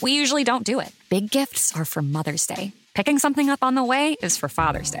it, we usually don't do it. Big gifts are for Mother's Day. Picking something up on the way is for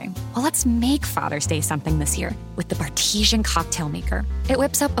Father's Day. Well, let's make Father's Day something this year with the Bartesian Cocktail Maker. It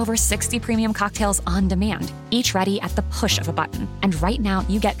whips up over 60 premium cocktails on demand, each ready at the push of a button. And right now,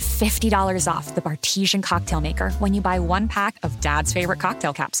 you get $50 off the Bartesian Cocktail Maker when you buy one pack of Dad's favorite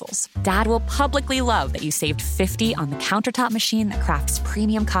cocktail capsules. Dad will publicly love that you saved $50 on the countertop machine that crafts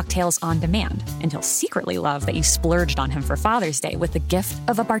premium cocktails on demand. And he'll secretly love that you splurged on him for Father's Day with the gift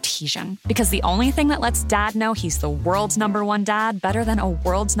of a Bartesian. Because the only thing that lets Dad know he's the world's number one dad better than a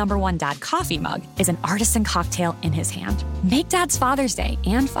world's number one dad coffee mug is an artisan cocktail in his hand. Make Dad's Father's Day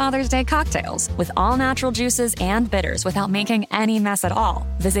and Father's Day cocktails with all natural juices and bitters without making any mess at all.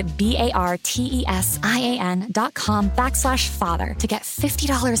 Visit BARTESIAN.com/father to get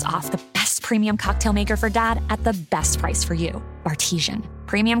 $50 off the best premium cocktail maker for Dad at the best price for you. Bartesian.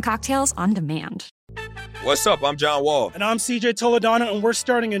 Premium cocktails on demand. What's up? I'm John Wall. And I'm CJ Toledano, and we're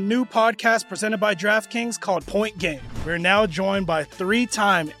starting a new podcast presented by DraftKings called Point Game. We're now joined by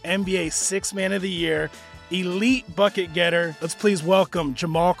three-time NBA Sixth Man of the Year, elite bucket getter. Let's please welcome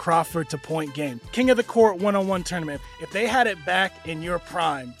Jamal Crawford to Point Game. King of the Court one-on-one tournament. If they had it back in your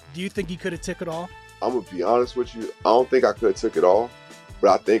prime, do you think you could have took it all? I'm going to be honest with you. I don't think I could have took it all,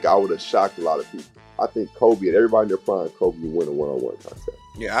 but I think I would have shocked a lot of people. I think Kobe and everybody in their prime, Kobe would win a one-on-one contest.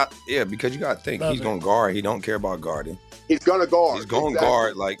 Yeah, because you got to think, he's going to guard. He don't care about guarding. He's going to guard. He's going to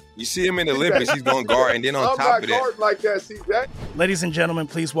guard. Like, you see him in the Olympics, he's going to guard. And then on top of that. I'm not guarding like that, CJ. Ladies and gentlemen,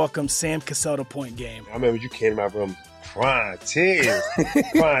 please welcome Sam Cassell to Point Game. I remember you came to my room crying tears.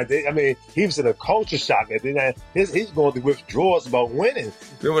 I mean, he was in a culture shock. And then he's going through withdrawals about winning.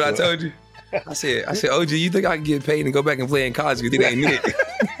 Remember what I told you? I said, OG, you think I can get paid and go back and play in college because it ain't it?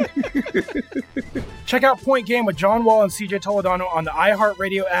 Check out Point Game with John Wall and CJ Toledano on the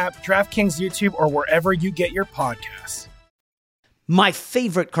iHeartRadio app, DraftKings YouTube, or wherever you get your podcasts. My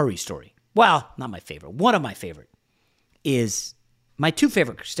favorite Curry story, well, not my favorite, one of my favorite, is my two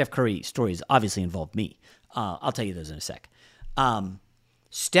favorite Steph Curry stories obviously involve me. I'll tell you those in a sec.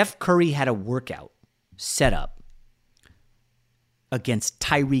 Steph Curry had a workout set up against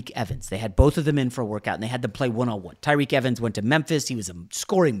Tyreke Evans. They had both of them in for a workout, and they had them play one-on-one. Tyreke Evans went to Memphis. He was a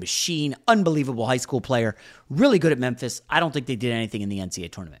scoring machine, unbelievable high school player, really good at Memphis. I don't think they did anything in the NCAA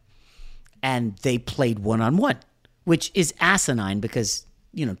tournament. And they played one-on-one, which is asinine because,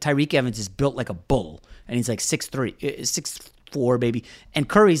 you know, Tyreke Evans is built like a bull, and he's like 6'3", 6'4", baby. And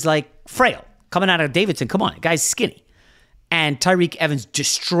Curry's like frail, coming out of Davidson. Come on, the guy's skinny. And Tyreke Evans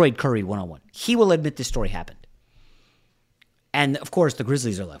destroyed Curry one-on-one. He will admit this story happened. And, of course, the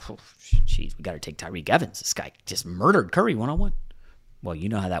Grizzlies are like, oh, geez, we got to take Tyreke Evans. This guy just murdered Curry one-on-one. Well, you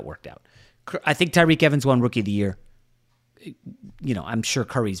know how that worked out. I think Tyreke Evans won Rookie of the Year. You know, I'm sure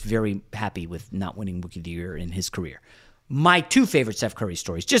Curry's very happy with not winning Rookie of the Year in his career. My two favorite Steph Curry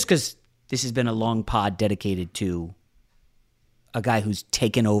stories, just because this has been a long pod dedicated to a guy who's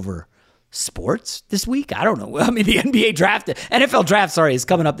taken over sports this week. I don't know. I mean, the NFL draft, is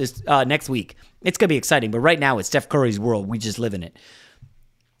coming up this next week. It's going to be exciting, but right now it's Steph Curry's world. We just live in it.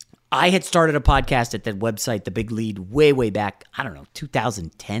 I had started a podcast at that website, The Big Lead, way back, I don't know,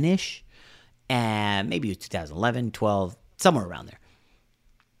 2010-ish, and maybe it was 2011, 12, somewhere around there.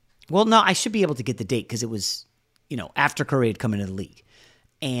 Well, no, I should be able to get the date because it was, you know, after Curry had come into the league.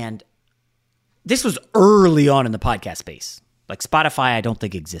 And this was early on in the podcast space. Like Spotify, I don't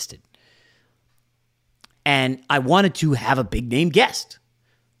think existed. And I wanted to have a big name guest.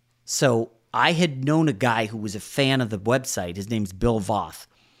 So I had known a guy who was a fan of the website. His name's Bill Voth.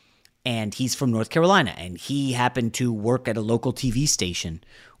 And he's from North Carolina. And he happened to work at a local TV station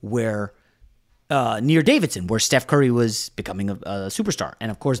where near Davidson, where Steph Curry was becoming a superstar. And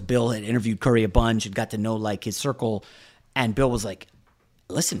of course, Bill had interviewed Curry a bunch and got to know like his circle. And Bill was like,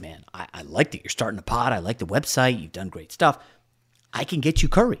 listen, man, I like that you're starting a pod. I like the website. You've done great stuff. I can get you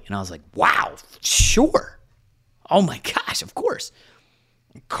Curry. And I was like, wow, sure. Oh my gosh, of course.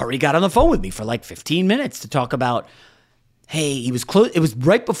 Curry got on the phone with me for like 15 minutes to talk about, hey, he was close. It was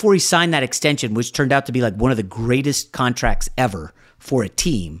right before he signed that extension, which turned out to be like one of the greatest contracts ever for a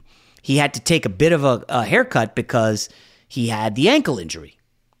team. He had to take a bit of a haircut because he had the ankle injury.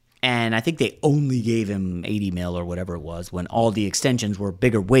 And I think they only gave him $80 million or whatever it was when all the extensions were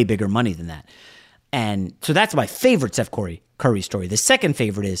bigger, way bigger money than that. And so that's my favorite Steph Curry story. The second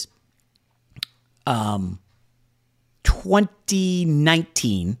favorite is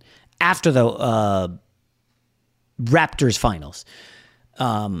 2019, after the Raptors finals.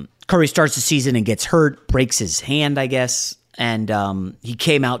 Curry starts the season and gets hurt, breaks his hand, I guess. And he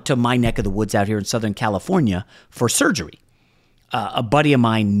came out to my neck of the woods out here in Southern California for surgery. A buddy of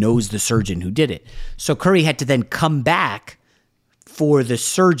mine knows the surgeon who did it. So Curry had to then come back for the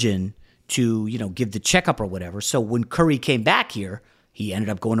surgeon to, you know, give the checkup or whatever. So when Curry came back here, he ended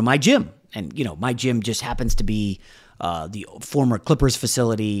up going to my gym. And, you know, my gym just happens to be the former Clippers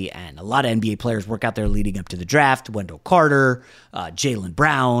facility, and a lot of NBA players work out there leading up to the draft. Wendell Carter, Jaylen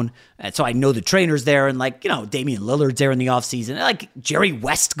Brown. And so I know the trainers there, and like, you know, Damian Lillard's there in the offseason. Like Jerry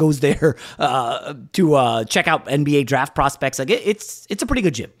West goes there to check out NBA draft prospects. Like it's a pretty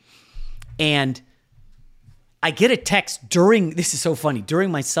good gym. And I get a text this is so funny, during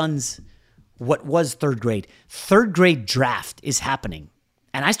my son's, what was third grade draft is happening.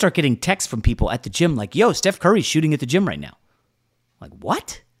 And I start getting texts from people at the gym like, yo, Steph Curry's shooting at the gym right now. I'm like,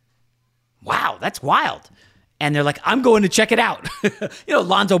 what? Wow, that's wild. And they're like, I'm going to check it out. You know,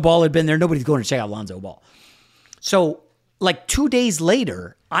 Lonzo Ball had been there. Nobody's going to check out Lonzo Ball. So like 2 days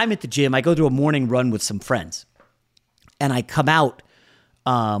later, I'm at the gym. I go to a morning run with some friends. And I come out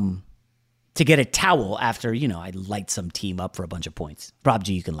to get a towel after, you know, I light some team up for a bunch of points. Rob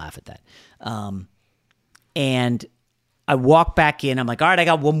G, you can laugh at that. And I walk back in. I'm like, all right, I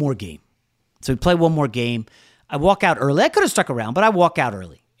got one more game. So we play one more game. I walk out early. I could have stuck around, but I walk out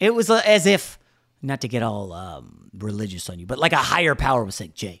early. It was as if, not to get all religious on you, but like a higher power was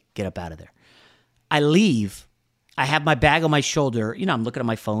saying, Jay, get up out of there. I leave. I have my bag on my shoulder. You know, I'm looking at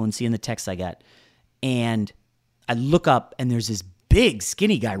my phone, seeing the text I got. And I look up, and there's this big,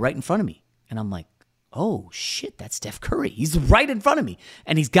 skinny guy right in front of me. And I'm like, oh, shit, that's Steph Curry. He's right in front of me.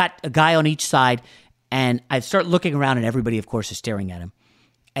 And he's got a guy on each side. And I start looking around, and everybody, of course, is staring at him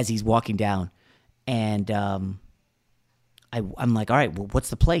as he's walking down. And I'm like, all right, well, what's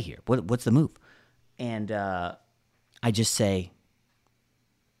the play here? What's the move? And I just say,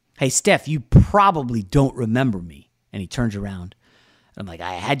 hey, Steph, you probably don't remember me. And he turns around. I'm like,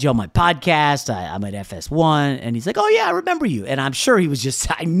 I had you on my podcast. I'm at FS1. And he's like, oh, yeah, I remember you. And I'm sure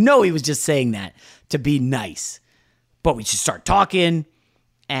I know he was just saying that to be nice. But we just start talking.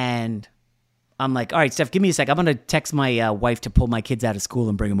 And I'm like, all right, Steph, give me a sec. I'm going to text my wife to pull my kids out of school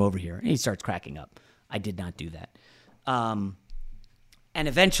and bring them over here. And he starts cracking up. I did not do that. And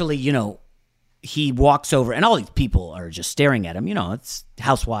eventually, he walks over, and all these people are just staring at him. It's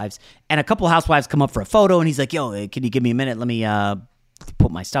housewives. And a couple of housewives come up for a photo, and he's like, yo, can you give me a minute? Let me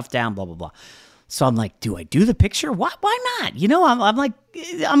put my stuff down, blah, blah, blah. So I'm like, do I do the picture? Why not? I'm like,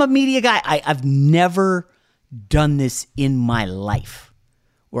 I'm a media guy. I've never done this in my life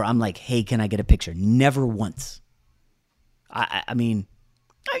where I'm like, hey, can I get a picture? Never once. I mean,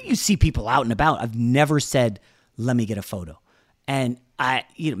 you see people out and about. I've never said, let me get a photo. And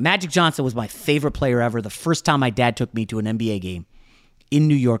Magic Johnson was my favorite player ever. The first time my dad took me to an NBA game in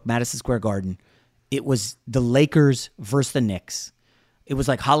New York, Madison Square Garden, it was the Lakers versus the Knicks. It was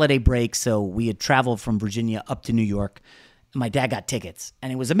like holiday break, so we had traveled from Virginia up to New York. And my dad got tickets,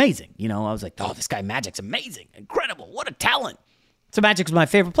 and it was amazing. I was like, oh, this guy Magic's amazing, incredible, what a talent. So Magic was my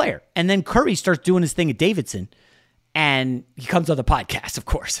favorite player. And then Curry starts doing his thing at Davidson, and he comes on the podcast, of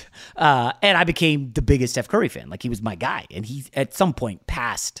course. And I became the biggest Steph Curry fan. Like, he was my guy. And he, at some point,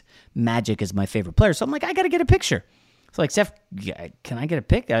 passed Magic as my favorite player. So I'm like, I got to get a picture. So like, Steph, can I get a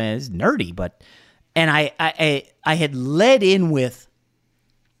pic? I mean, it's nerdy, but... And I had led in with,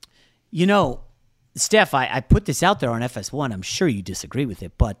 Steph, I put this out there on FS1. I'm sure you disagree with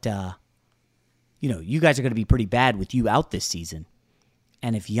it, but, you guys are going to be pretty bad with you out this season.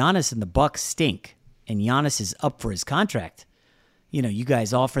 And if Giannis and the Bucks stink, and Giannis is up for his contract, you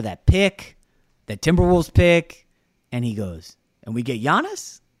guys offer that pick, that Timberwolves pick, and he goes, and we get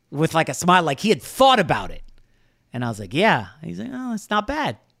Giannis? With like a smile, like he had thought about it. And I was like, yeah. And he's like, oh, it's not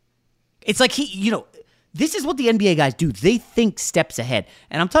bad. It's like this is what the NBA guys do. They think steps ahead.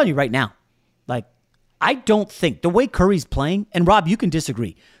 And I'm telling you right now, like, I don't think, the way Curry's playing, and Rob, you can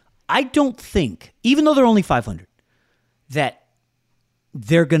disagree, I don't think, even though they're only 500, that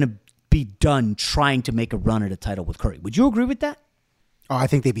they're going to be done trying to make a run at a title with Curry. Would you agree with that? Oh, I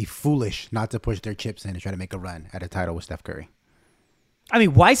think they'd be foolish not to push their chips in and try to make a run at a title with Steph Curry. I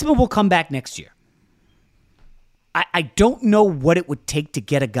mean, Wiseman will come back next year. I don't know what it would take to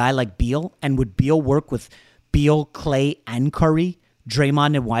get a guy like Beal, and would Beal work with Beal, Clay, and Curry,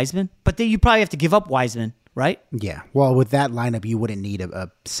 Draymond, and Wiseman? But then you probably have to give up Wiseman, right? Yeah. Well, with that lineup, you wouldn't need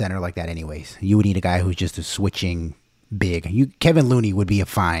a center like that anyways. You would need a guy who's just a switching big. Kevin Looney would be a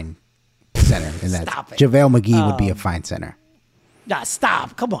fine center in that. Stop it. JaVale McGee would be a fine center. Nah,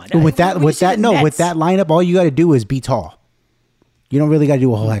 stop. Come on. With that lineup, all you got to do is be tall. You don't really got to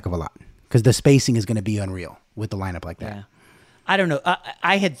do a whole heck of a lot because the spacing is going to be unreal with the lineup like that. Yeah. I don't know.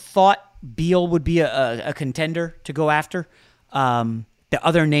 I had thought Beal would be a contender to go after. The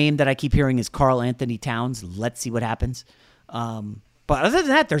other name that I keep hearing is Karl Anthony Towns. Let's see what happens. But other than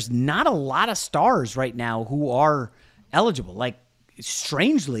that, there's not a lot of stars right now who are eligible. Like,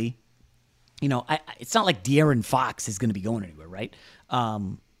 strangely, it's not like De'Aaron Fox is going to be going anywhere, right?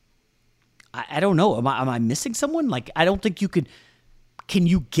 I don't know. Am I missing someone? Like, I don't think you could. Can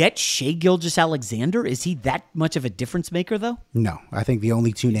you get Shai Gilgeous-Alexander? Is he that much of a difference maker, though? No. I think the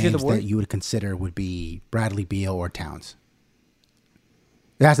only two names that you would consider would be Bradley Beal or Towns.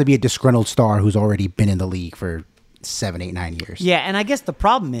 It has to be a disgruntled star who's already been in the league for 7, 8, 9 years. Yeah, and I guess the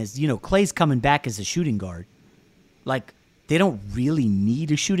problem is, Clay's coming back as a shooting guard. Like, they don't really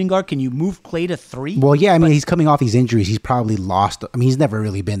need a shooting guard. Can you move Clay to 3? Well, yeah, I mean, he's coming off these injuries. He's probably lost. I mean, he's never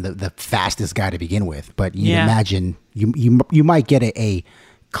really been the fastest guy to begin with. But you imagine you might get a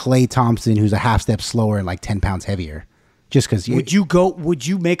Klay Thompson who's a half step slower and like 10 pounds heavier. Just because. Would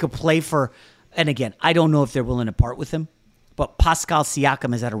you make a play for, and again, I don't know if they're willing to part with him, but Pascal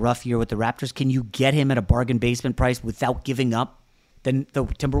Siakam has had a rough year with the Raptors. Can you get him at a bargain basement price without giving up the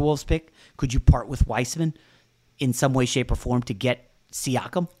Timberwolves pick? Could you part with Wiseman in some way, shape, or form to get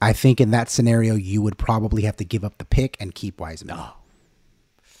Siakam? I think in that scenario, you would probably have to give up the pick and keep Wiseman. Oh.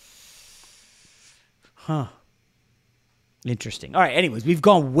 Huh. Interesting. All right, anyways, we've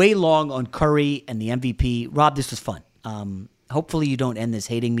gone way long on Curry and the MVP. Rob, this was fun. Hopefully you don't end this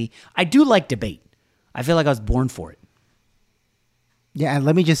hating me. I do like debate. I feel like I was born for it. Yeah, and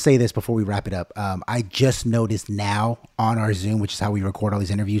let me just say this before we wrap it up. I just noticed now on our Zoom, which is how we record all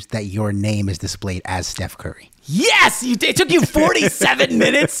these interviews, that your name is displayed as Steph Curry. Yes! It took you 47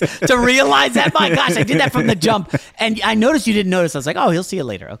 minutes to realize that? My gosh, I did that from the jump. And I noticed you didn't notice. I was like, oh, he'll see it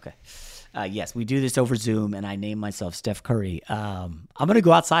later. Okay. Yes, we do this over Zoom, and I name myself Steph Curry. I'm going to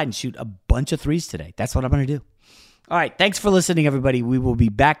go outside and shoot a bunch of threes today. That's what I'm going to do. All right, thanks for listening, everybody. We will be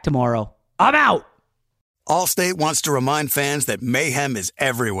back tomorrow. I'm out. Allstate wants to remind fans that mayhem is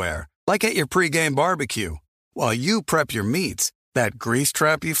everywhere, like at your pregame barbecue. While you prep your meats, that grease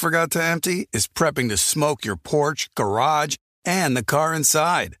trap you forgot to empty is prepping to smoke your porch, garage, and the car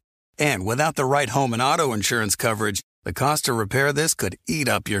inside. And without the right home and auto insurance coverage, the cost to repair this could eat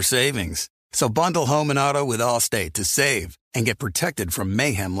up your savings. So bundle home and auto with Allstate to save and get protected from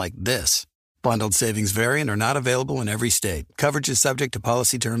mayhem like this. Bundled savings vary and are not available in every state. Coverage is subject to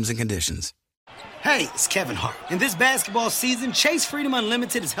policy terms and conditions. Hey, it's Kevin Hart. And this basketball season, Chase Freedom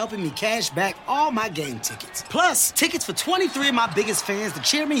Unlimited is helping me cash back all my game tickets. Plus, tickets for 23 of my biggest fans to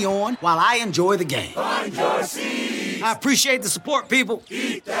cheer me on while I enjoy the game. Find your seats. I appreciate the support, people.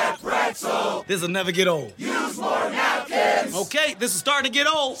 Eat that pretzel. This'll never get old. Use more napkins. Okay, this is starting to get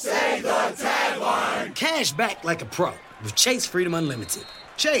old. Say the tagline. Cash back like a pro with Chase Freedom Unlimited.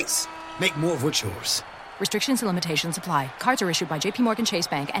 Chase, make more of what's yours. Restrictions and limitations apply. Cards are issued by JP Morgan Chase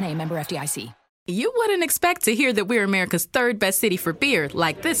Bank, N.A., member FDIC. You wouldn't expect to hear that we're America's third best city for beer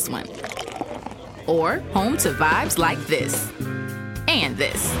like this one. Or home to vibes like this. And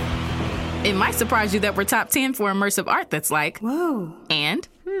this. It might surprise you that we're top 10 for immersive art that's like, whoa. And,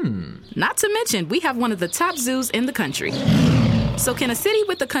 not to mention, we have one of the top zoos in the country. So can a city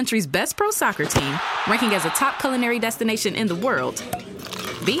with the country's best pro soccer team, ranking as a top culinary destination in the world,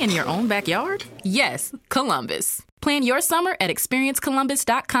 be in your own backyard? Yes, Columbus. Plan your summer at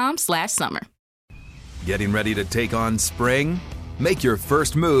experiencecolumbus.com/summer. Getting ready to take on spring? Make your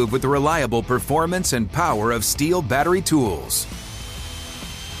first move with the reliable performance and power of Steel battery tools.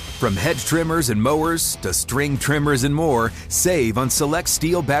 From hedge trimmers and mowers to string trimmers and more, save on select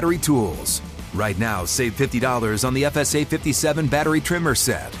Steel battery tools. Right now, save $50 on the FSA 57 battery trimmer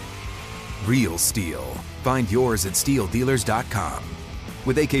set. Real Steel. Find yours at steeldealers.com.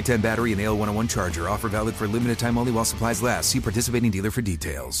 With AK-10 battery and AL101 charger, offer valid for limited time only while supplies last. See participating dealer for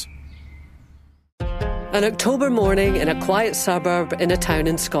details. An October morning in a quiet suburb in a town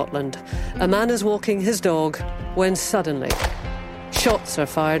in Scotland. A man is walking his dog when suddenly, shots are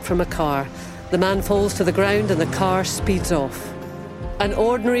fired from a car. The man falls to the ground and the car speeds off. An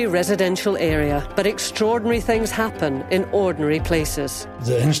ordinary residential area, but extraordinary things happen in ordinary places.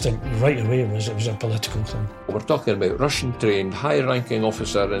 The instinct right away was it was a political thing. We're talking about Russian-trained, high-ranking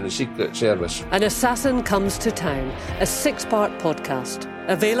officer in the Secret Service. An Assassin Comes to Town, a 6-part podcast.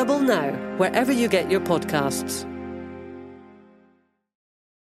 Available now, wherever you get your podcasts.